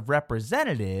House of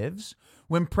Representatives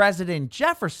when President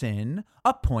Jefferson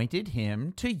appointed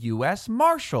him to U.S.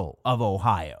 Marshal of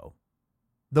Ohio.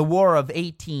 The War of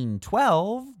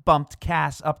 1812 bumped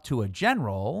Cass up to a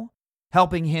general,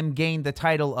 helping him gain the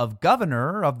title of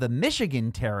Governor of the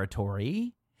Michigan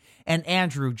Territory, and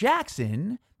Andrew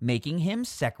Jackson making him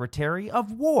Secretary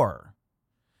of War.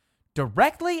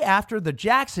 Directly after the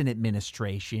Jackson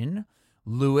administration,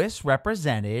 Lewis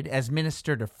represented as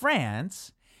minister to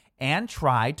France and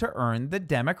tried to earn the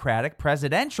Democratic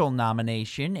presidential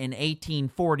nomination in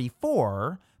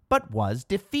 1844, but was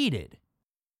defeated.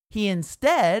 He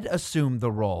instead assumed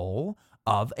the role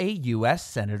of a U.S.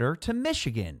 Senator to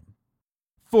Michigan.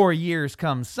 4 years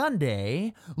come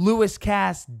Sunday, Lewis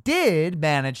Cass did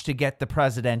manage to get the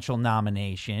presidential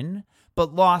nomination,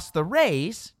 but lost the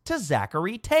race to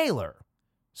Zachary Taylor.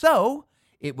 So,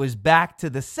 it was back to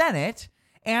the Senate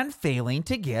and failing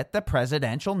to get the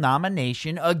presidential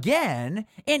nomination again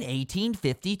in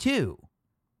 1852.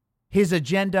 His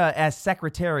agenda as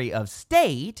Secretary of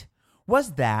State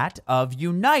was that of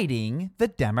uniting the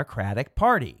Democratic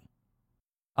Party.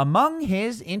 Among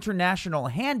his international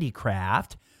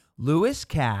handicraft, Lewis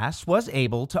Cass was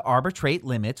able to arbitrate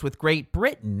limits with Great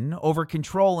Britain over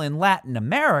control in Latin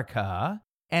America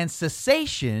and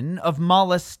cessation of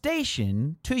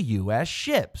molestation to U.S.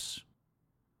 ships.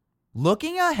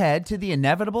 Looking ahead to the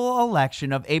inevitable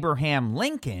election of Abraham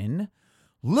Lincoln,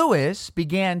 Lewis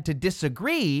began to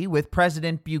disagree with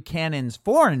President Buchanan's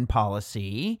foreign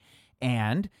policy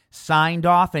and signed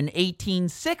off in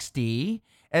 1860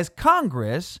 as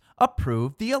Congress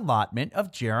approved the allotment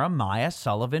of Jeremiah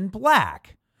Sullivan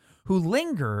Black, who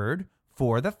lingered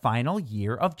for the final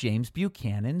year of James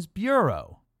Buchanan's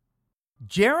Bureau.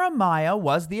 Jeremiah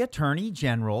was the Attorney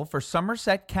General for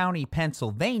Somerset County,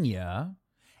 Pennsylvania,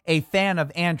 a fan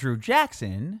of Andrew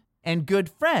Jackson, and good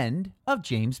friend of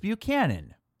James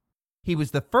Buchanan. He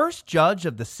was the first judge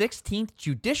of the 16th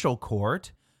Judicial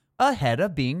Court, ahead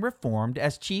of being reformed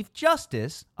as Chief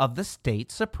Justice of the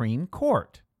state Supreme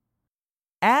Court.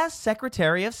 As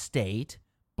Secretary of State,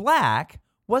 Black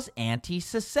was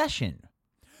anti-secession,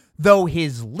 though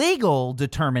his legal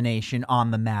determination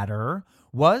on the matter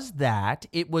was that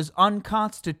it was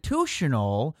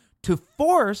unconstitutional to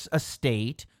force a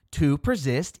state to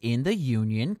persist in the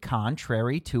Union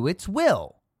contrary to its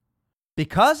will.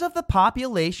 Because of the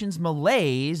population's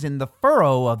malaise in the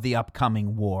furrow of the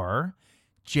upcoming war,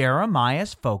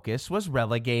 Jeremiah's focus was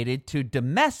relegated to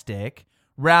domestic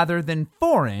rather than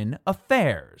foreign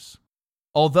affairs.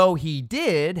 Although he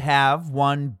did have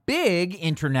one big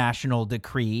international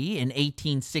decree in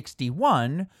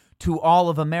 1861 to all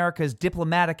of America's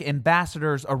diplomatic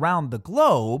ambassadors around the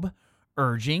globe,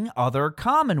 urging other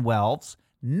commonwealths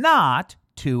not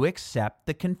to accept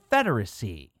the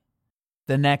Confederacy.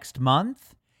 The next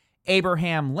month,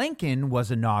 Abraham Lincoln was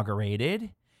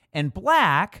inaugurated, and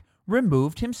Black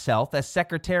removed himself as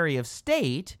Secretary of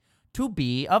State to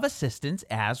be of assistance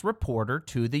as reporter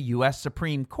to the U.S.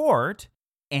 Supreme Court,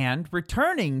 and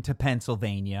returning to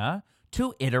Pennsylvania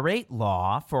to iterate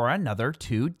law for another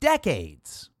 2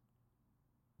 decades.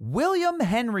 William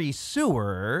Henry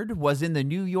Seward was in the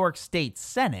New York State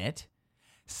Senate,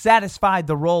 satisfied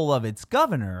the role of its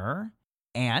governor,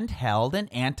 and held an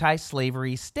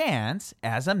anti-slavery stance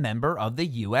as a member of the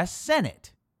U.S.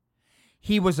 Senate.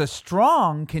 He was a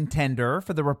strong contender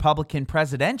for the Republican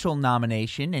presidential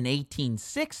nomination in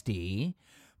 1860,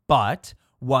 but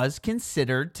was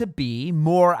considered to be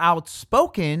more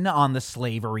outspoken on the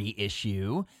slavery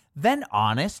issue than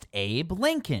Honest Abe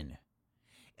Lincoln.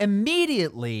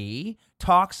 Immediately,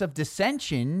 talks of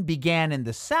dissension began in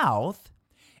the South,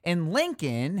 and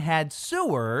Lincoln had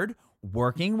Seward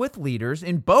working with leaders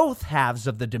in both halves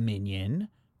of the Dominion,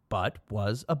 but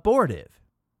was abortive.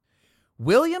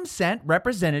 William sent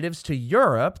representatives to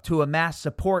Europe to amass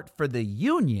support for the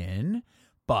Union,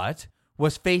 but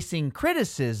was facing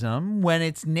criticism when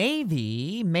its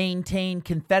navy maintained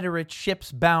Confederate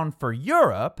ships bound for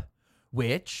Europe,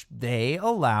 which they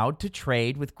allowed to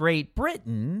trade with Great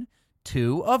Britain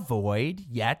to avoid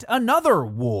yet another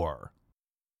war.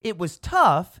 It was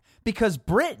tough because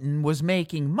Britain was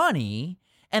making money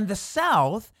and the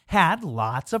South had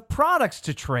lots of products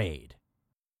to trade.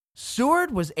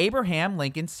 Seward was Abraham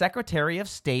Lincoln's Secretary of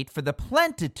State for the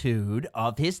plenitude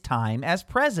of his time as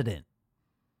president.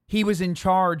 He was in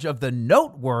charge of the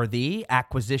noteworthy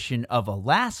acquisition of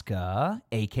Alaska,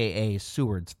 aka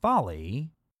Seward's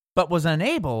Folly, but was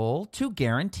unable to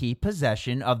guarantee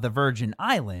possession of the Virgin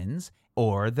Islands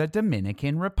or the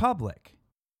Dominican Republic.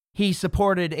 He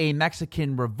supported a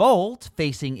Mexican revolt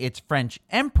facing its French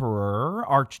emperor,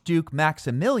 Archduke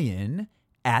Maximilian,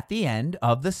 at the end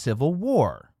of the Civil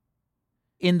War.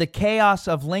 In the chaos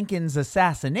of Lincoln's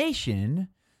assassination,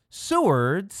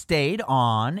 Seward stayed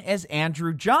on as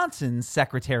Andrew Johnson's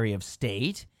Secretary of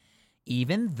State,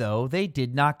 even though they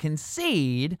did not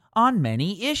concede on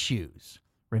many issues.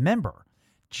 Remember,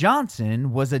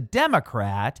 Johnson was a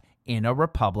Democrat in a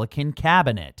Republican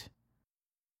cabinet.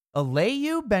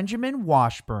 Elihu Benjamin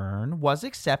Washburn was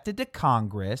accepted to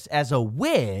Congress as a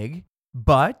Whig,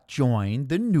 but joined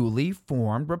the newly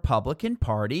formed Republican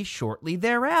Party shortly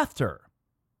thereafter.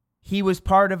 He was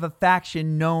part of a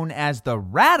faction known as the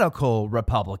Radical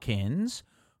Republicans,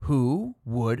 who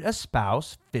would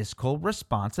espouse fiscal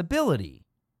responsibility.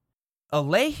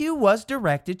 Elihu was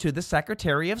directed to the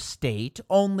Secretary of State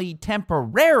only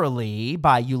temporarily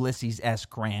by Ulysses S.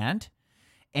 Grant,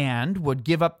 and would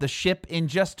give up the ship in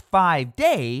just 5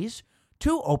 days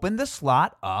to open the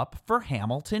slot up for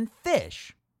Hamilton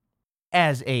Fish.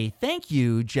 As a thank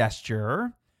you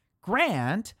gesture,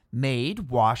 Grant made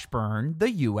Washburn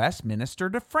the U.S. Minister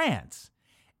to France,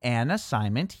 an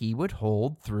assignment he would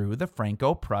hold through the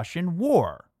Franco-Prussian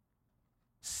War.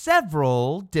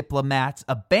 Several diplomats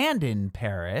abandoned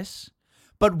Paris,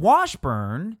 But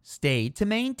Washburn stayed to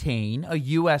maintain a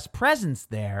U.S. presence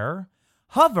there,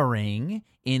 hovering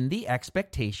in the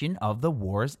expectation of the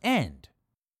war's end.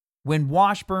 When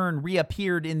Washburn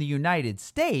reappeared in the United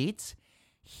States,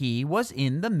 he was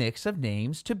in the mix of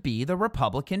names to be the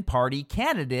Republican Party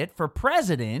candidate for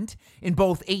president in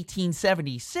both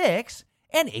 1876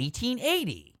 and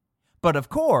 1880, but of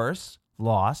course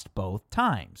lost both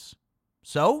times.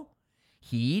 So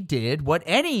he did what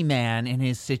any man in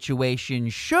his situation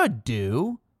should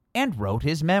do and wrote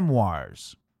his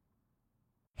memoirs.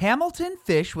 Hamilton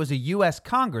Fish was a U.S.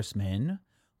 congressman,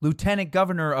 lieutenant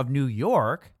governor of New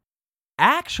York,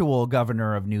 actual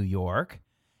governor of New York,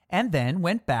 and then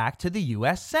went back to the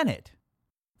U.S. Senate.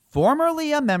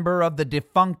 Formerly a member of the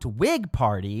defunct Whig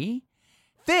Party,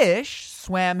 Fish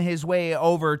swam his way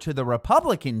over to the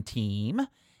Republican team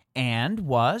and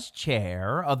was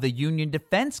chair of the Union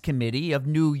Defense Committee of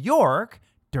New York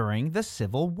during the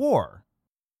Civil War.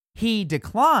 He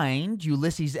declined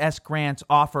Ulysses S. Grant's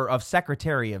offer of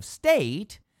Secretary of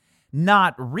State,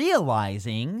 not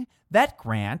realizing that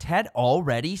Grant had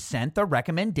already sent the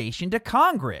recommendation to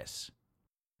Congress.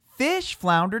 Fish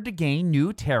floundered to gain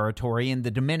new territory in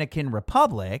the Dominican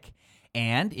Republic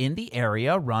and in the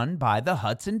area run by the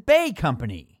Hudson Bay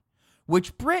Company,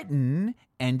 which Britain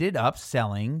ended up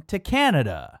selling to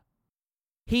Canada.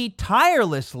 He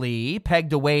tirelessly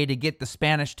pegged a way to get the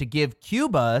Spanish to give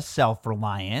Cuba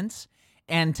self-reliance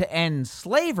and to end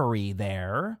slavery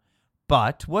there,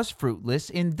 but was fruitless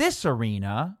in this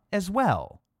arena as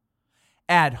well.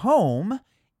 At home,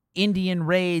 Indian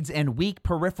raids and weak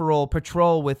peripheral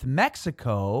patrol with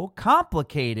Mexico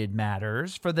complicated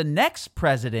matters for the next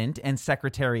president and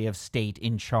Secretary of State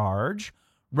in charge,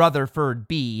 Rutherford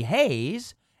B.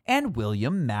 Hayes and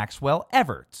William Maxwell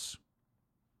Evarts.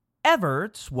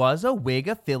 Evarts was a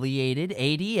Whig-affiliated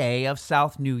ADA of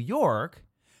South New York,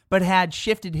 but had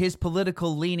shifted his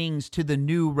political leanings to the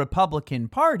new Republican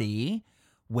Party,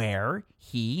 where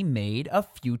he made a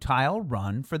futile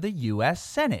run for the U.S.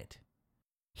 Senate.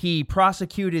 He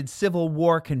prosecuted Civil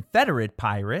War Confederate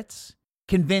pirates,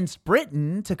 convinced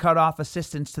Britain to cut off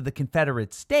assistance to the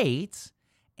Confederate States,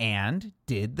 and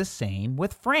did the same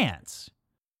with France.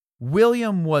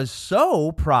 William was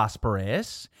so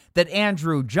prosperous that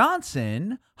Andrew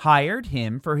Johnson hired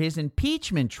him for his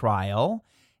impeachment trial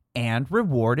and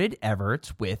rewarded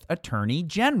Evarts with Attorney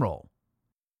General.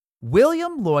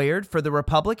 William lawyered for the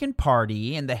Republican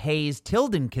Party and the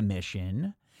Hayes-Tilden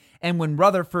Commission, and when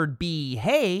Rutherford B.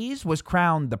 Hayes was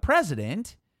crowned the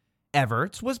president,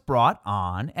 Evarts was brought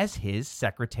on as his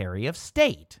Secretary of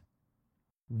State.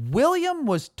 William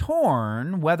was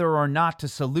torn whether or not to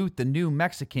salute the new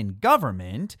Mexican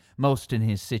government, most in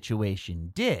his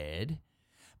situation did,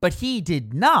 but he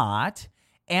did not,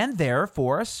 and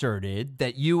therefore asserted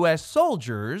that U.S.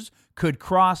 soldiers could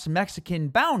cross Mexican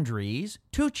boundaries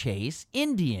to chase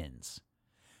Indians.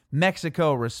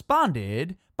 Mexico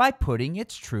responded by putting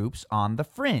its troops on the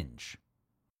fringe.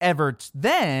 Evarts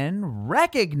then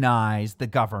recognized the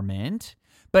government,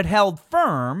 but held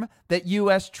firm that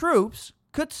U.S. troops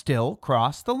could still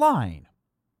cross the line.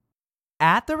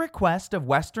 At the request of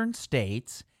Western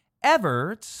states,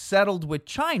 Evarts settled with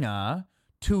China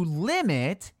to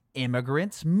limit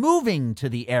immigrants moving to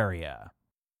the area.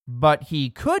 But he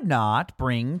could not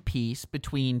bring peace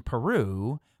between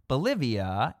Peru,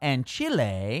 Bolivia, and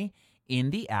Chile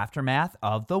in the aftermath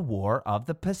of the War of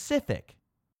the Pacific.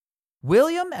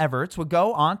 William Evarts would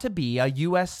go on to be a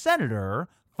U.S. Senator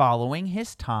following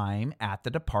his time at the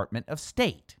Department of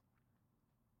State.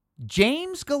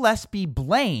 James Gillespie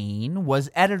Blaine was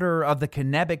editor of the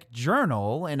Kennebec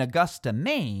Journal in Augusta,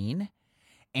 Maine,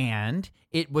 and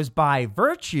it was by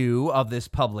virtue of this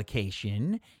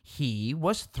publication he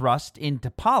was thrust into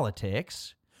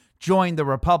politics, joined the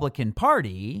Republican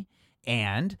Party,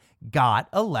 and got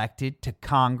elected to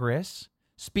Congress,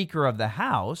 Speaker of the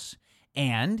House,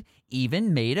 and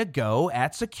even made a go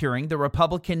at securing the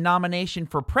Republican nomination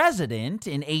for president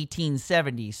in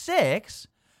 1876,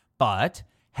 but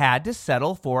had to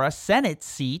settle for a Senate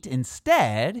seat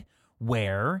instead,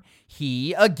 where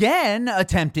he again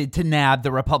attempted to nab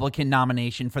the Republican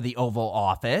nomination for the Oval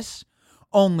Office,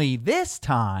 only this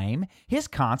time his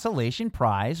consolation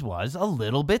prize was a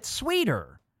little bit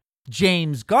sweeter.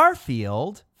 James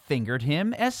Garfield fingered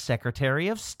him as Secretary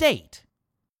of State.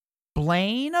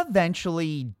 Blaine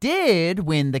eventually did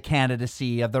win the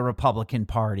candidacy of the Republican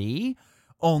Party,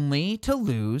 only to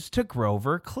lose to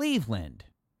Grover Cleveland.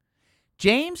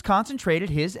 James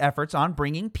concentrated his efforts on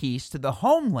bringing peace to the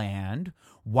homeland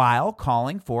while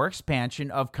calling for expansion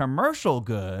of commercial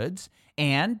goods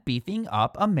and beefing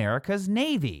up America's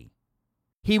Navy.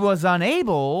 He was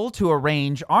unable to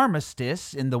arrange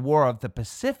armistice in the War of the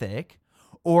Pacific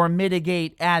or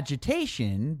mitigate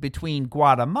agitation between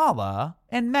Guatemala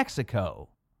and Mexico.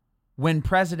 When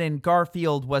President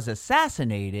Garfield was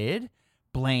assassinated,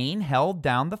 Blaine held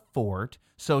down the fort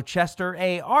so Chester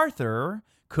A. Arthur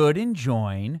could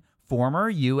enjoin former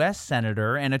U.S.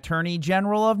 Senator and Attorney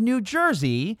General of New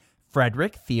Jersey,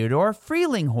 Frederick Theodore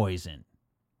Frelinghuysen.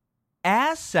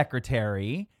 As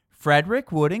secretary,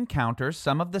 Frederick would encounter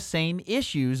some of the same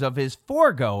issues of his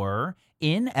foregoer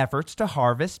in efforts to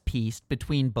harvest peace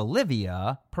between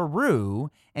Bolivia, Peru,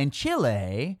 and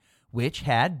Chile, which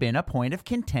had been a point of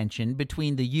contention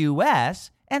between the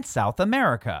U.S. and South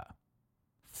America.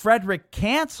 Frederick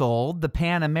canceled the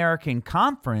Pan American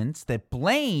Conference that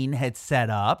Blaine had set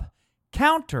up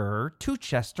counter to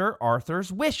Chester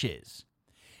Arthur's wishes,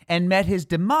 and met his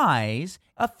demise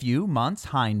a few months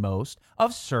hindmost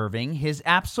of serving his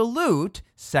absolute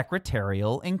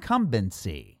secretarial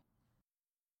incumbency.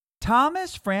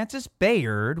 Thomas Francis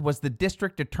Bayard was the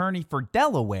district attorney for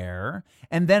Delaware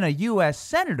and then a U.S.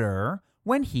 Senator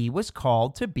when he was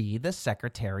called to be the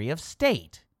Secretary of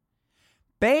State.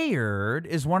 Bayard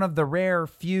is one of the rare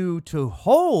few to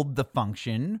hold the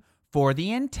function for the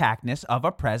intactness of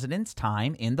a president's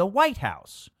time in the White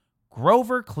House,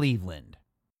 Grover Cleveland.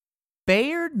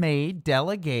 Bayard made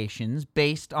delegations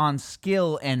based on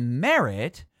skill and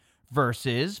merit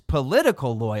versus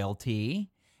political loyalty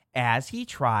as he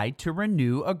tried to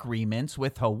renew agreements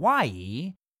with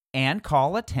Hawaii and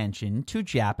call attention to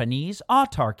Japanese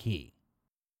autarky.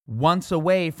 Once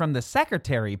away from the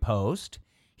secretary post,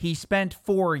 he spent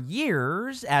 4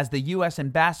 years as the U.S.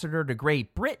 ambassador to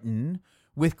Great Britain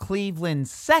with Cleveland's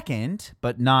second,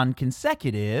 but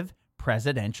non-consecutive,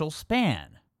 presidential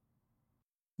span.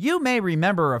 You may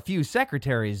remember a few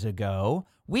secretaries ago,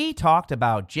 we talked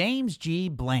about James G.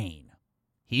 Blaine.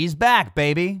 He's back,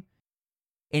 baby.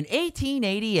 In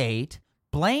 1888,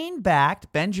 Blaine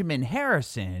backed Benjamin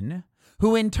Harrison,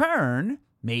 who in turn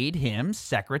made him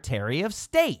Secretary of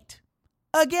State.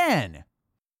 Again.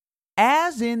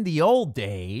 As in the old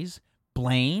days,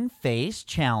 Blaine faced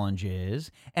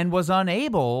challenges and was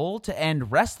unable to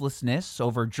end restlessness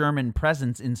over German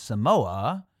presence in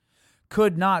Samoa,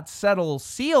 could not settle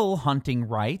seal hunting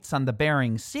rights on the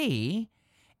Bering Sea,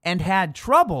 and had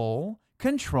trouble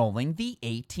controlling the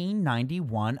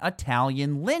 1891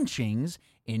 Italian lynchings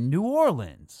in New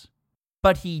Orleans.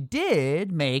 But he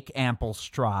did make ample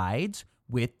strides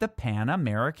with the Pan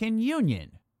American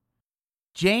Union.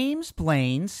 James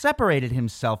Blaine separated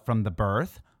himself from the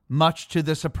berth, much to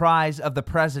the surprise of the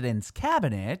president's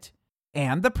cabinet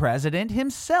and the president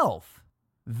himself.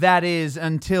 That is,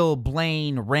 until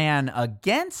Blaine ran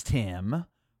against him,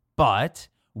 but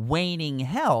waning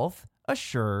health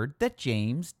assured that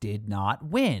James did not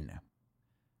win.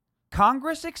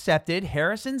 Congress accepted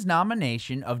Harrison's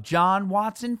nomination of John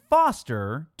Watson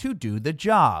Foster to do the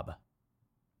job.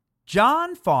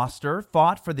 John Foster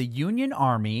fought for the Union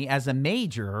Army as a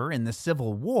major in the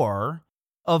Civil War,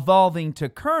 evolving to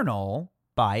colonel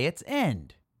by its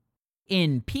end.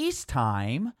 In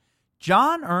peacetime,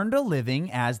 John earned a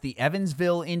living as the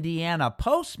Evansville, Indiana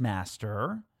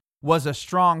postmaster, was a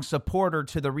strong supporter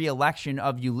to the re-election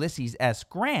of Ulysses S.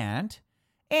 Grant,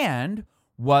 and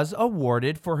was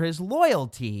awarded for his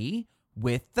loyalty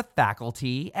with the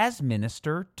faculty as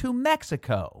minister to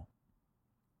Mexico.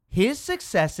 His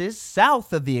successes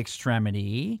south of the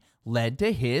extremity led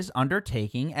to his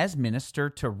undertaking as minister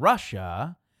to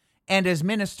Russia, and as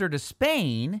minister to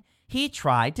Spain, he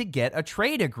tried to get a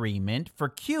trade agreement for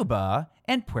Cuba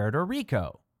and Puerto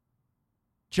Rico.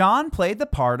 John played the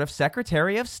part of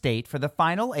Secretary of State for the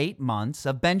final 8 months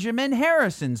of Benjamin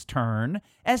Harrison's turn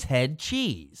as head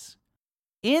cheese.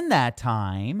 In that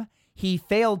time, he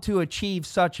failed to achieve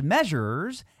such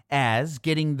measures as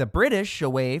getting the British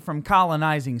away from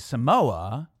colonizing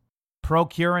Samoa,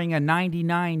 procuring a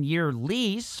 99-year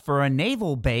lease for a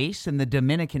naval base in the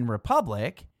Dominican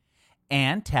Republic,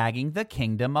 and tagging the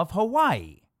Kingdom of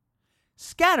Hawaii.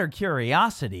 Scatter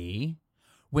curiosity,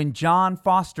 when John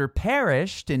Foster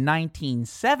perished in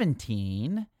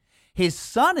 1917, his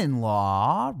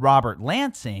son-in-law, Robert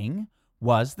Lansing,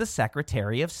 was the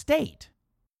Secretary of State.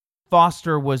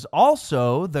 Foster was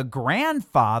also the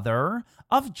grandfather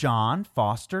of John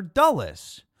Foster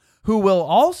Dulles, who will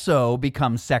also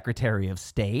become Secretary of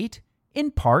State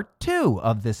in Part 2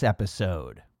 of this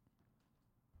episode.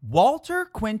 Walter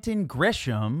Quinton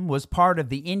Grisham was part of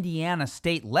the Indiana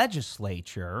State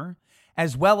Legislature,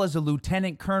 as well as a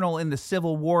lieutenant colonel in the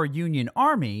Civil War Union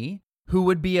Army, who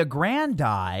would be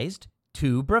aggrandized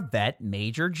to brevet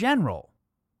major general.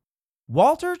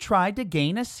 Walter tried to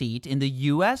gain a seat in the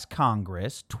U.S.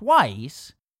 Congress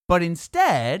twice, but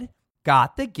instead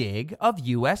got the gig of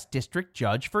U.S. District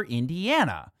Judge for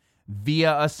Indiana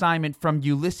via assignment from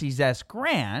Ulysses S.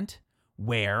 Grant,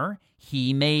 where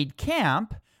he made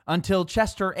camp until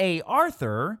Chester A.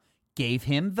 Arthur gave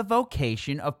him the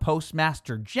vocation of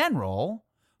Postmaster General,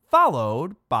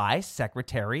 followed by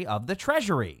Secretary of the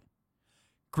Treasury.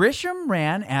 Grisham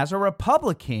ran as a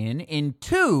Republican in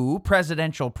 2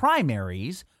 presidential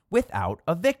primaries without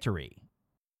a victory.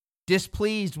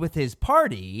 Displeased with his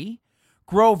party,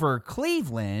 Grover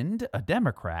Cleveland, a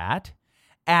Democrat,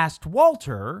 asked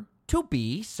Walter to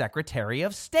be Secretary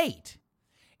of State,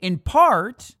 in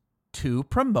part to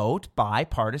promote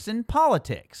bipartisan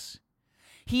politics.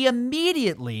 He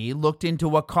immediately looked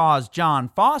into a cause John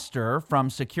Foster from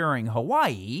securing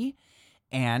Hawaii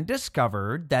and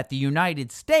discovered that the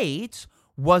United States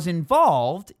was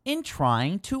involved in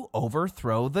trying to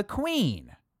overthrow the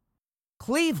Queen.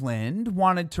 Cleveland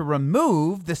wanted to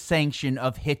remove the sanction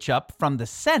of Hitchup from the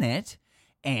Senate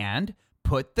and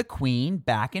put the Queen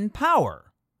back in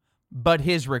power, but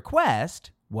his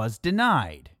request was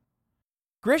denied.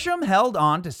 Grisham held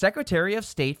on to Secretary of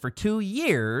State for 2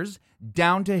 years,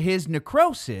 down to his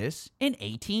necrosis in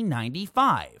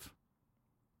 1895.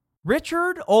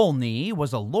 Richard Olney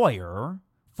was a lawyer,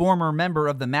 former member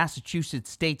of the Massachusetts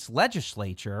State's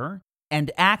legislature, and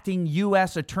acting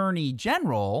U.S. Attorney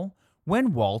General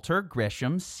when Walter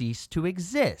Grisham ceased to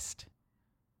exist.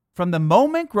 From the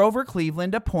moment Grover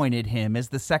Cleveland appointed him as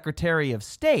the Secretary of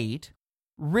State,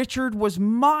 Richard was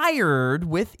mired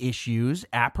with issues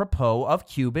apropos of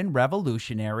Cuban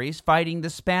revolutionaries fighting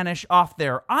the Spanish off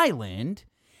their island,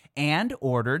 and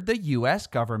ordered the U.S.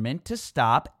 government to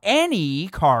stop any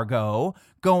cargo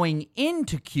going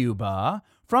into Cuba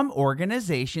from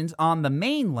organizations on the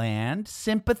mainland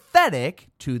sympathetic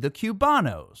to the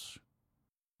Cubanos.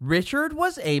 Richard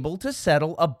was able to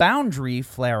settle a boundary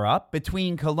flare-up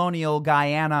between colonial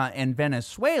Guyana and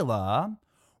Venezuela,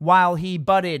 while he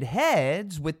butted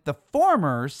heads with the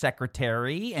former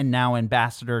secretary and now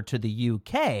ambassador to the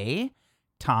UK,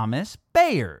 Thomas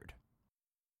Bayard.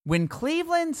 When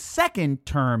Cleveland's second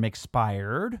term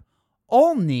expired,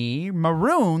 Olney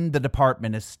marooned the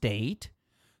Department of State,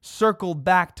 circled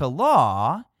back to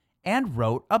law, and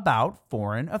wrote about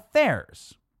foreign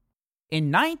affairs.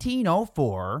 In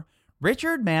 1904,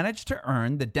 Richard managed to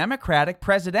earn the Democratic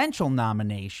presidential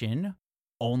nomination,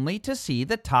 only to see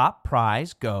the top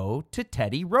prize go to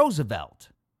Teddy Roosevelt.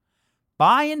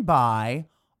 By and by,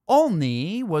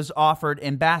 Olney was offered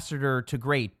ambassador to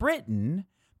Great Britain,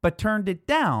 but turned it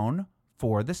down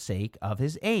for the sake of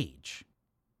his age.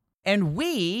 And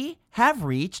we have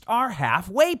reached our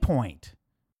halfway point.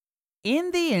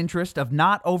 In the interest of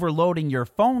not overloading your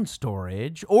phone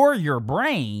storage or your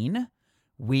brain,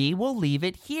 we will leave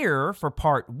it here for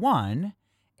part 1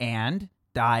 and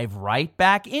dive right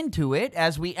back into it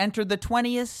as we enter the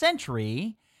 20th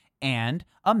century and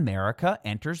America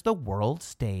enters the world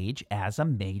stage as a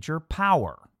major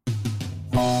power.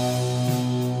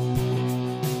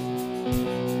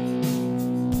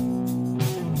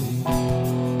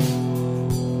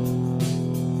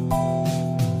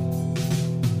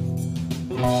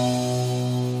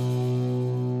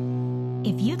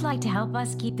 If you'd like to help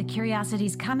us keep the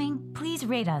curiosities coming, please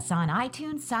rate us on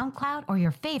iTunes, SoundCloud, or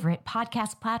your favorite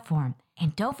podcast platform.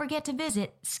 And don't forget to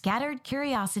visit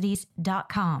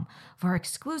scatteredcuriosities.com for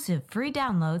exclusive free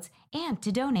downloads and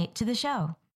to donate to the show.